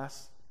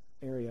 middle-class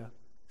area,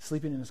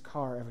 sleeping in his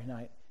car every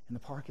night in the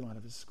parking lot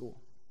of his school.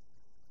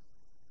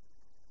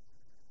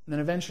 And then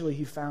eventually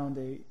he found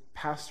a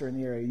pastor in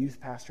the area, a youth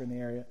pastor in the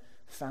area.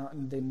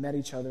 And they met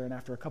each other, and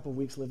after a couple of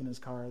weeks living in his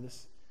car,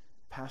 this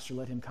pastor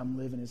let him come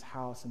live in his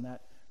house, and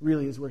that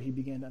really is where he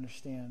began to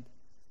understand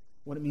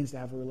what it means to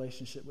have a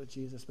relationship with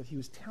Jesus. But he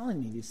was telling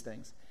me these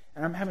things,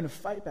 and I'm having to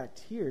fight back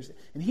tears.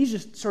 And he's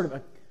just sort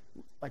of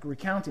like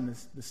recounting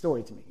the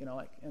story to me,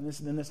 and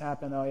then this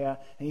happened, oh yeah.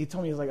 And he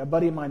told me, he was like, a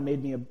buddy of mine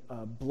made me a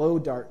blow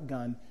dart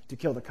gun to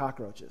kill the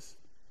cockroaches.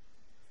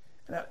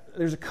 And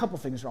there's a couple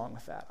things wrong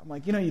with that. I'm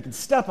like, you can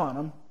step on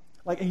them,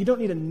 and you don't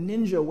need a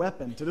ninja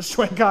weapon to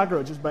destroy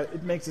cockroaches, but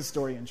it makes the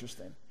story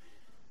interesting.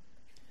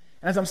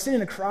 And as I'm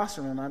sitting across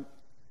from him,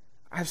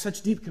 I have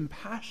such deep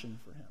compassion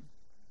for him.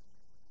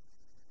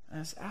 And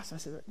I just asked him, I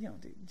said,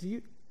 do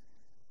you,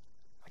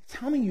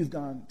 tell me you've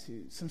gone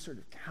to some sort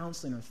of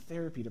counseling or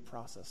therapy to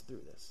process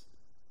through this.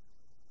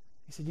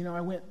 He said,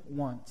 I went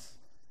once,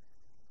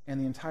 and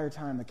the entire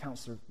time the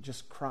counselor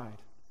just cried.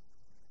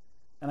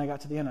 And I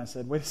got to the end, and I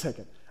said, wait a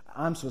second,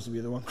 I'm supposed to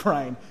be the one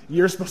crying.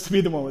 You're supposed to be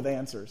the one with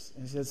answers.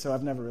 And he said, so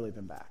I've never really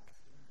been back.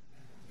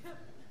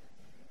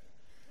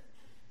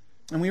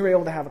 And we were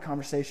able to have a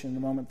conversation in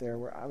the moment there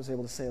where I was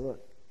able to say, look,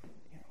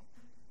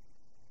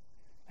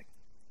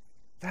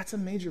 that's a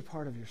major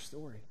part of your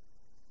story.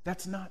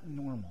 That's not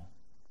normal.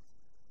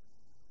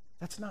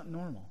 That's not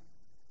normal.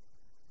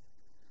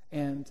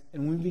 And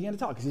when we began to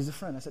talk, because he's a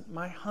friend, I said,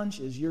 my hunch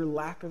is your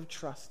lack of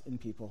trust in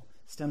people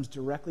stems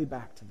directly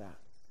back to that.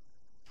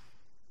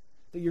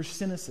 That your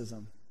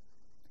cynicism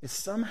is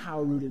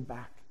somehow rooted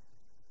back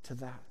to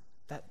that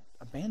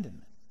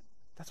abandonment.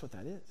 That's what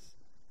that is.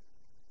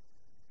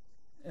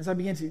 As I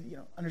began to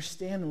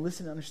understand and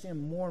listen and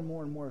understand more and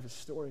more and more of his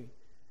story,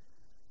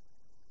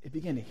 it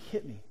began to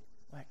hit me.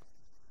 Like,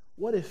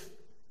 what if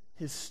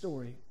his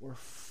story were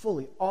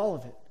fully, all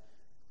of it,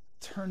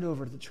 turned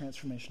over to the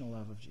transformational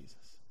love of Jesus?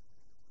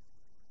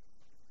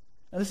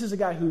 Now, this is a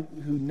guy who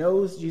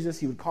knows Jesus.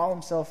 He would call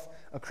himself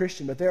a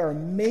Christian, but there are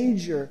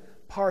major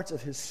parts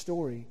of his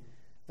story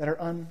that are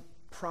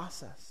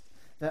unprocessed,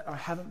 that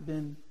haven't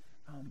been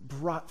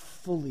brought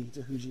fully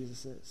to who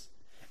Jesus is.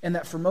 And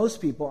that for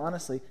most people,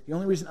 honestly, the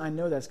only reason I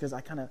know that is because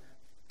I kind of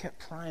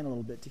kept prying a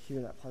little bit to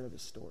hear that part of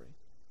his story.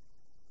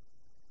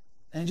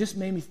 And it just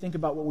made me think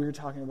about what we were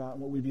talking about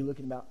and what we'd be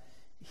looking about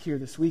here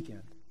this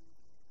weekend.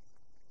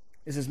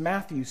 Is as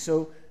Matthew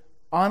so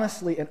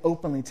honestly and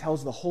openly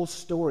tells the whole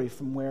story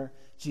from where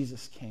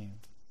Jesus came.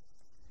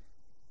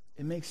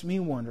 It makes me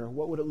wonder,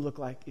 what would it look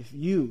like if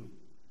you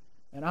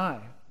and I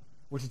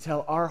were to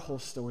tell our whole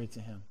story to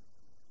him?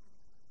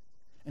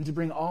 And to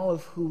bring all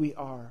of who we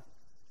are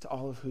to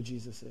all of who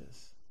Jesus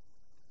is.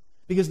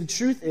 Because the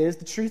truth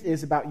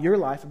is about your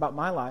life, about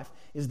my life,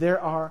 is there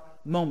are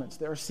moments,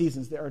 there are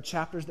seasons, there are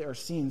chapters, there are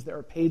scenes, there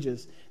are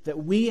pages that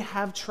we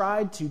have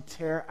tried to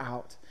tear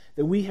out,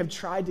 that we have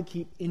tried to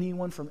keep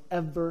anyone from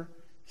ever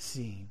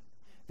seeing.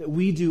 That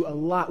we do a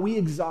lot, we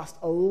exhaust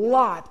a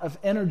lot of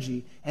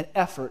energy and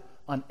effort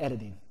on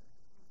editing.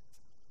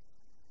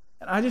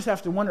 And I just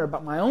have to wonder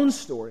about my own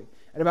story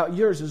and about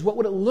yours, is what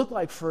would it look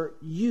like for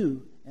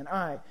you and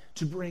I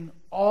to bring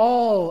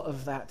all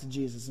of that to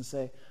Jesus and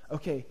say,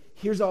 okay,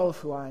 here's all of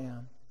who I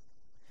am.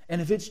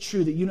 And if it's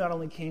true that you not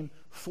only came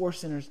for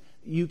sinners,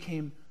 you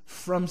came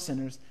from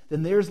sinners,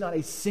 then there's not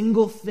a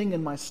single thing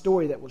in my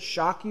story that will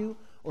shock you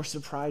or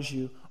surprise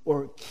you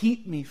or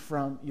keep me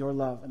from your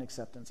love and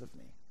acceptance of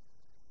me.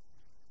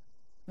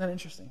 Isn't that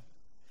interesting?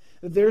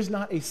 That there's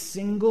not a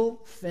single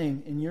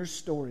thing in your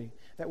story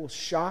that will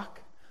shock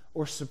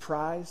or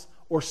surprise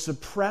or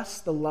suppress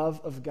the love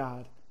of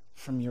God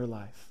from your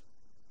life.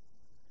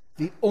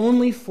 The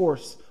only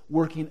force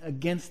working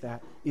against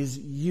that is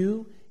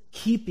you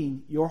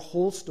keeping your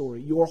whole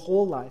story, your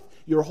whole life,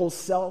 your whole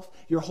self,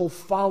 your whole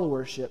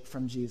followership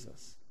from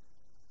Jesus.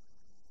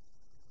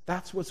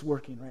 That's what's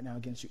working right now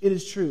against you. It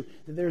is true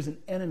that there's an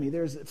enemy,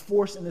 there's a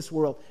force in this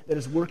world that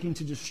is working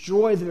to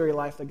destroy the very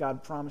life that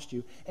God promised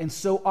you. And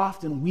so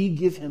often we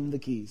give him the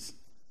keys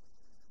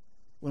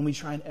when we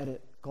try and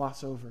edit,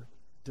 gloss over,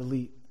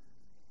 delete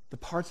the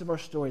parts of our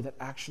story that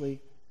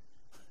actually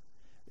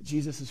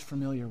Jesus is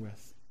familiar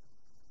with.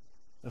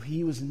 Though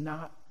he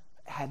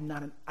had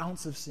not an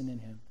ounce of sin in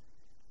him.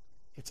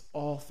 It's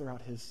all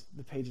throughout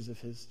the pages of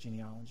his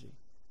genealogy.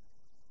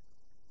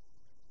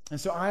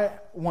 And so I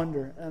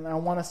wonder, and I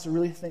want us to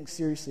really think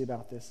seriously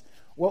about this.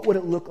 What would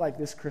it look like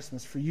this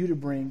Christmas for you to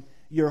bring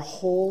your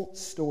whole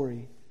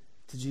story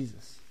to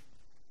Jesus?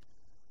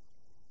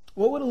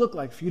 What would it look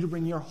like for you to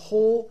bring your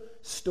whole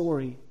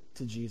story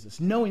to Jesus,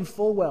 knowing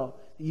full well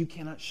that you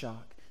cannot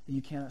shock, that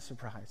you cannot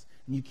surprise,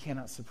 and you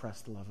cannot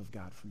suppress the love of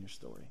God from your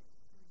story?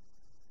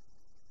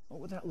 What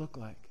would that look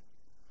like?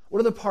 What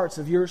are the parts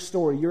of your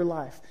story, your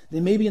life? They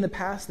may be in the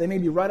past, they may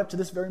be right up to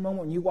this very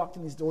moment when you walked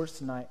in these doors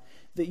tonight,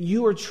 that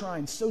you are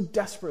trying so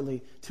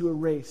desperately to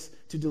erase,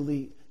 to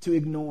delete, to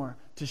ignore,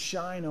 to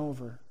shine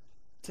over,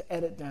 to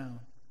edit down.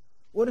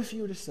 What if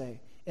you were to say,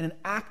 in an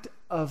act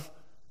of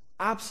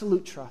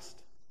absolute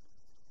trust,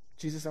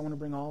 Jesus, I want to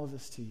bring all of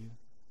this to you.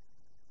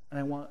 And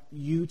I want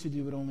you to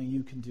do what only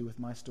you can do with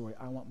my story.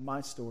 I want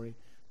my story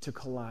to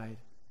collide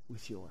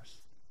with yours.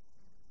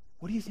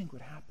 What do you think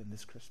would happen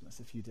this Christmas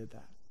if you did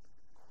that?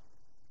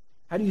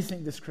 How do you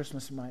think this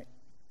Christmas might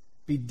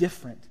be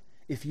different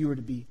if you were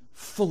to be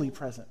fully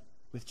present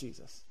with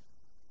Jesus?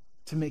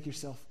 To make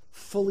yourself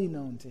fully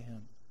known to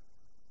him?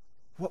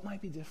 What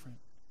might be different?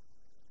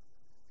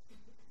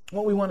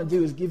 What we want to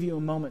do is give you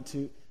a moment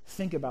to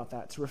think about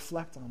that, to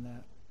reflect on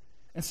that.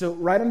 And so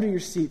right under your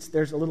seats,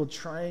 there's a little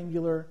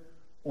triangular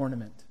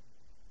ornament.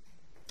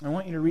 I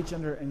want you to reach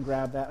under and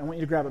grab that. I want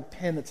you to grab a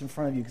pen that's in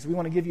front of you because we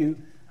want to give you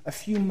a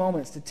few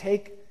moments to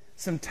take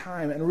some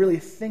time and really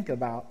think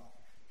about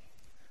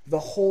the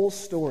whole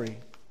story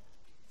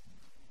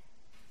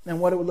and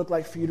what it would look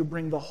like for you to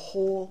bring the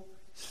whole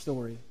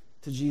story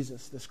to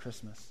Jesus this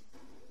Christmas.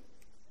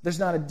 There's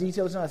not a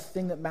detail, there's not a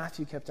thing that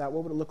Matthew kept out.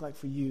 What would it look like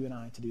for you and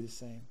I to do the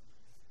same?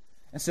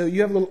 And so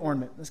you have a little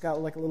ornament. It's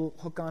got like a little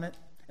hook on it,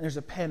 and there's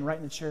a pen right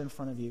in the chair in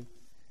front of you.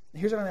 And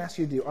here's what I'm going to ask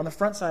you to do. On the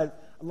front side,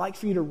 I'd like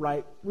for you to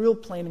write, real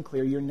plain and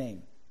clear, your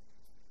name.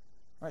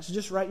 All right, so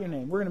just write your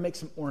name. We're going to make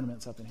some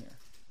ornaments up in here.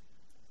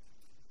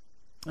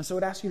 And so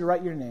I'd ask you to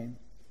write your name.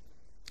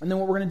 And then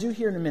what we're going to do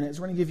here in a minute is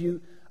we're going to give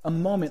you a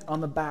moment on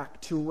the back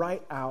to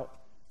write out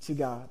to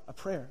God a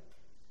prayer.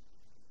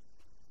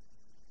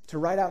 To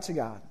write out to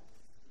God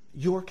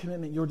your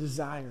commitment, your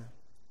desire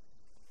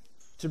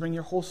to bring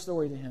your whole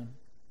story to him.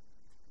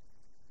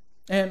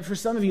 And for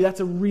some of you, that's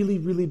a really,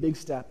 really big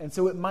step. And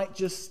so it might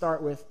just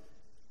start with,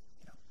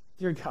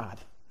 dear God,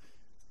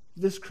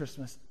 this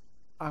Christmas,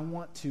 I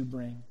want to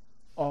bring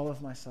all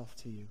of myself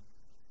to you.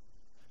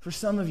 For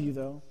some of you,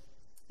 though,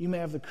 you may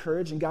have the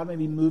courage, and God may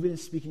be moving and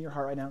speaking in your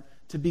heart right now,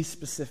 to be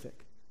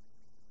specific.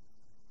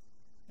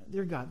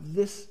 Dear God,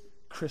 this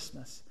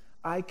Christmas,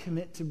 I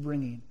commit to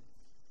bringing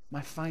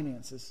my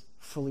finances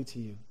fully to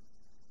you.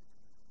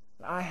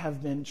 I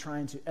have been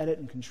trying to edit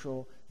and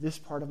control this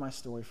part of my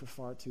story for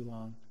far too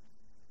long.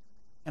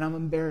 And I'm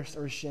embarrassed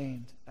or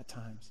ashamed at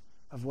times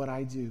of what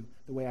I do,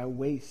 the way I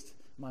waste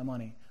my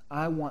money.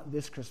 I want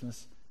this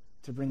Christmas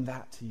to bring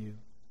that to you.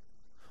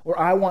 Or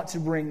I want to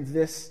bring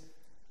this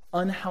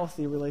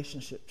unhealthy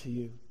relationship to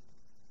you.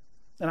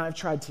 And I've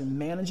tried to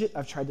manage it.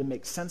 I've tried to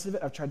make sense of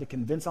it. I've tried to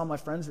convince all my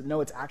friends that no,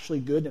 it's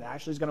actually good and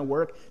actually is going to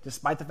work,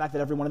 despite the fact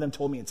that every one of them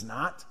told me it's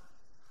not.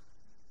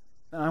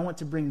 And I want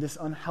to bring this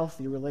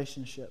unhealthy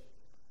relationship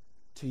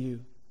to you.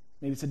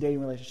 Maybe it's a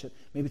dating relationship.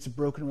 Maybe it's a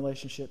broken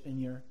relationship in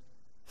your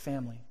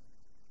family.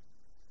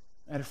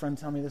 I had a friend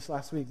tell me this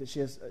last week that she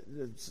has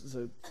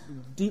a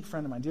deep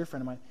friend of mine, dear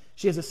friend of mine.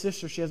 She has a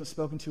sister she hasn't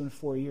spoken to in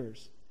 4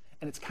 years.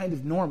 And it's kind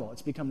of normal.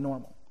 It's become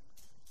normal.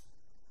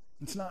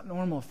 It's not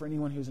normal for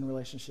anyone who's in a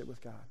relationship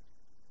with God.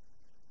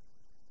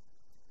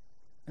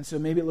 And so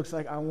maybe it looks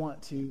like I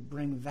want to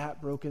bring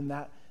that broken,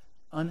 that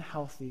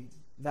unhealthy,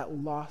 that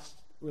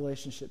lost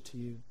relationship to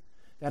you,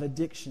 that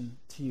addiction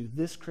to you.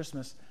 This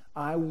Christmas,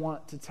 I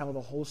want to tell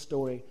the whole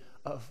story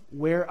of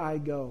where I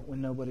go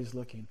when nobody's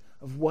looking,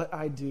 of what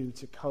I do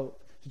to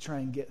cope, to try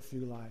and get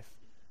through life.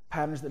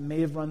 Patterns that may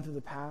have run through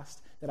the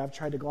past that I've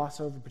tried to gloss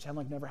over, pretend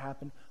like never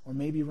happened, or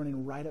maybe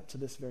running right up to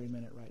this very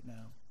minute right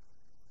now.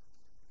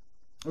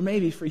 Or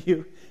maybe for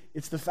you,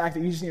 it's the fact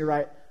that you just need to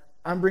write,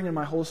 I'm bringing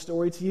my whole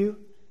story to you,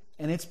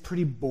 and it's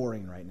pretty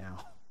boring right now.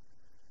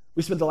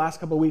 We spent the last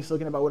couple of weeks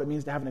looking about what it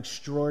means to have an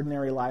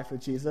extraordinary life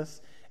with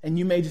Jesus, and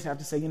you may just have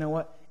to say, you know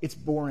what, it's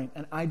boring,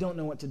 and I don't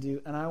know what to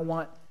do, and I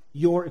want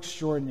your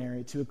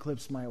extraordinary to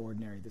eclipse my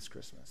ordinary this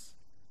Christmas.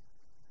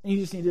 And you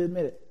just need to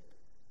admit it.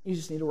 You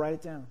just need to write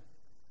it down.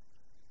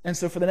 And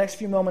so for the next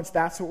few moments,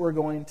 that's what we're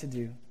going to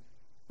do.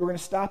 We're going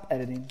to stop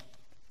editing.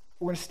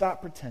 We're going to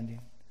stop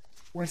pretending.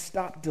 We're going to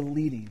stop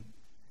deleting.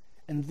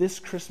 And this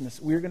Christmas,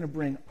 we're going to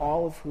bring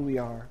all of who we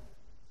are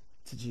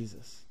to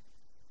Jesus.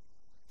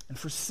 And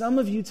for some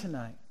of you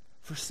tonight,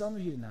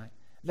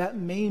 that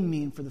may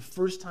mean for the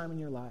first time in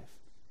your life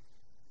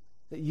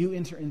that you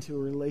enter into a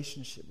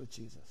relationship with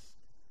Jesus.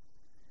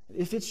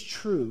 If it's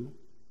true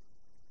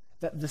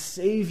that the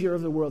Savior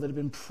of the world that had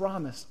been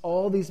promised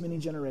all these many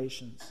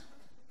generations,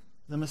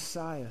 the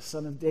Messiah,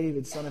 son of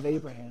David, son of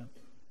Abraham,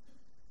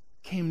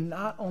 came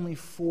not only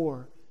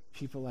for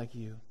people like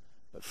you,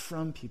 but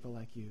from people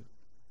like you.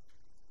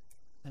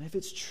 And if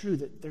it's true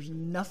that there's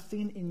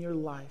nothing in your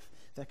life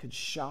that could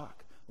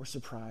shock or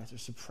surprise or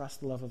suppress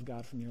the love of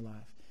God from your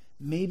life,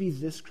 maybe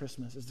this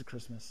Christmas is the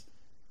Christmas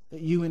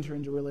that you enter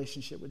into a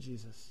relationship with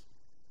Jesus.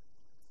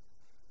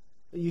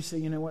 That you say,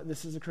 you know what,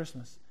 this is a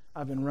Christmas.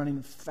 I've been running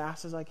as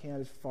fast as I can,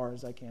 as far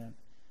as I can,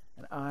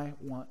 and I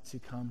want to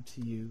come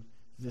to you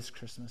this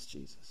Christmas,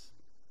 Jesus.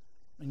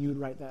 And you would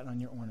write that on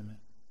your ornament.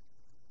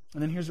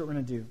 And then here's what we're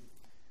going to do.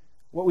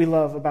 What we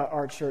love about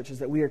our church is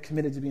that we are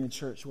committed to being a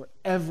church where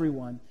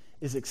everyone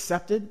is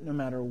accepted, no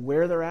matter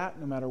where they're at,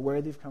 no matter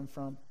where they've come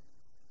from,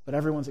 but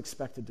everyone's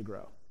expected to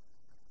grow.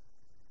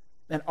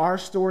 And our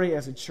story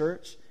as a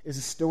church is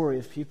a story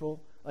of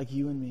people like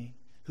you and me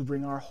who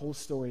bring our whole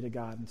story to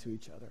God and to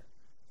each other.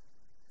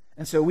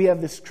 And so we have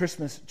this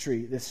Christmas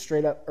tree, this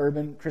straight-up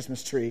urban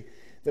Christmas tree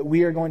that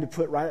we are going to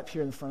put right up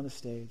here in the front of the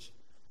stage.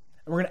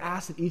 And we're going to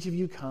ask that each of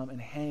you come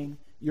and hang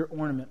your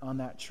ornament on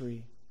that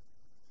tree.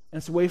 And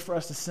it's a way for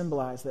us to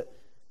symbolize that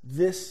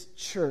this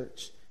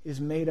church is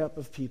made up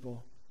of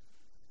people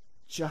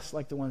just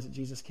like the ones that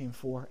Jesus came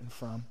for and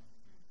from.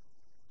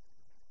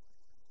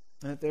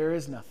 And that there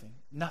is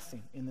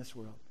nothing in this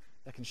world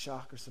that can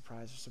shock or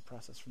surprise or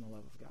suppress us from the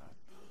love of God.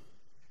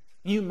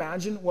 Can you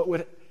imagine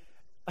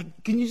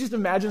can you just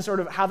imagine sort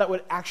of how that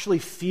would actually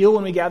feel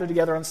when we gather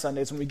together on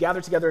Sundays, when we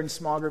gather together in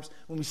small groups,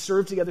 when we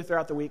serve together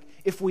throughout the week,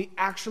 if we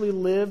actually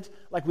lived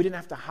like we didn't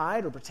have to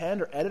hide or pretend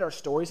or edit our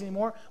stories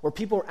anymore, where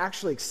people are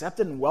actually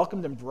accepted and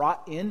welcomed and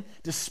brought in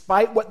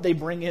despite what they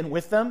bring in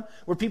with them,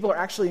 where people are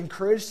actually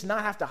encouraged to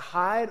not have to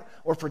hide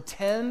or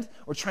pretend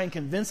or try and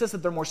convince us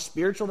that they're more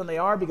spiritual than they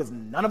are because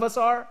none of us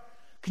are?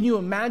 Can you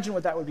imagine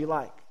what that would be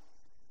like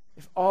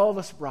if all of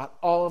us brought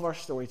all of our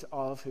story to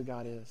all of who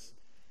God is?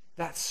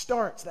 That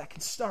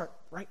can start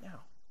right now,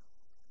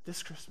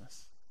 this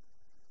Christmas.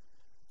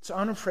 So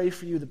I'm going to pray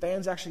for you. The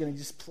band's actually going to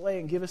just play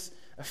and give us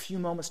a few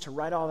moments to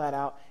write all that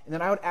out. And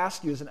then I would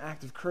ask you as an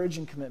act of courage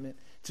and commitment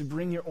to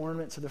bring your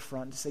ornament to the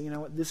front, to say, you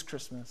know what, this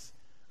Christmas,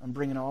 I'm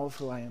bringing all of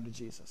who I am to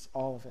Jesus,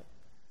 all of it,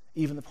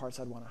 even the parts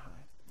I'd want to hide.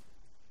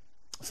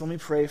 So let me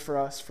pray for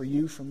us, for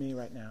you, for me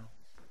right now,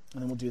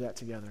 and then we'll do that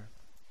together.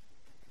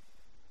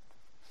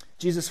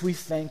 Jesus, we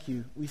thank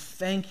you. We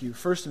thank you,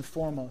 first and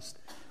foremost,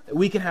 that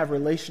we can have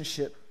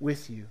relationship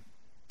with you.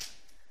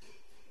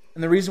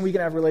 And the reason we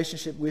can have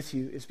relationship with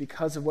you is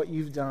because of what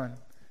you've done.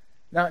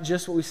 Not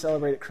just what we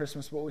celebrate at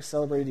Christmas, but what we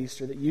celebrate at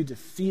Easter, that you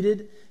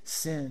defeated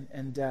sin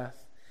and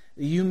death,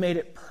 that you made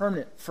it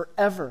permanent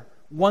forever,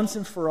 once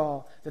and for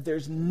all, that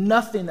there's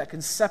nothing that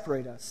can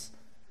separate us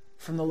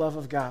from the love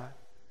of God,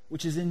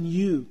 which is in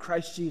you,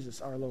 Christ Jesus,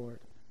 our Lord.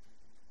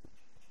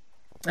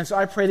 And so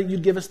I pray that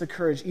you'd give us the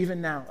courage, even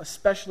now,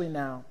 especially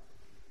now,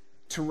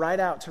 to write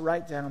out, to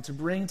write down, to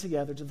bring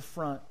together to the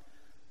front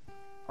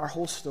our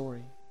whole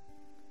story.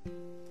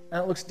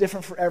 And it looks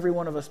different for every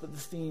one of us, but the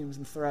themes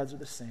and threads are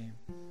the same.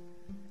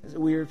 As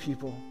we are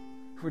people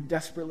who are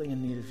desperately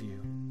in need of you.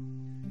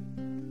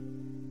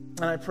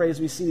 And I pray as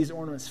we see these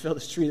ornaments fill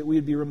this tree that we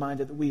would be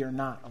reminded that we are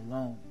not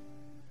alone.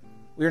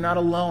 We are not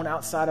alone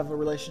outside of a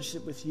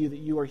relationship with you, that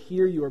you are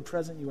here, you are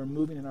present, you are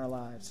moving in our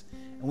lives.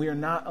 And we are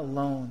not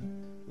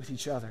alone with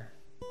each other.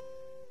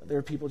 But there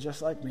are people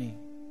just like me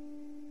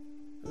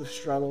who have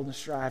struggled and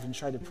strived and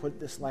tried to put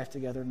this life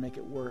together and make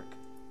it work.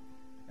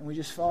 And we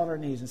just fall on our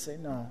knees and say,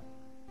 no,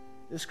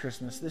 this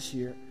Christmas, this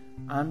year,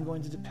 I'm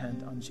going to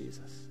depend on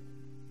Jesus.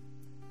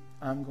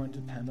 I'm going to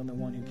depend on the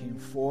one who came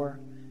for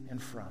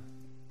and from.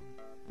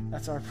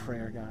 That's our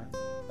prayer, God.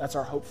 That's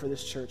our hope for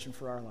this church and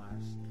for our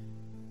lives.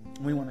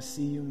 And we want to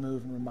see you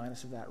move and remind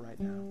us of that right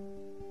now.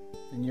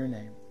 In your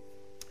name,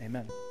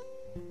 amen.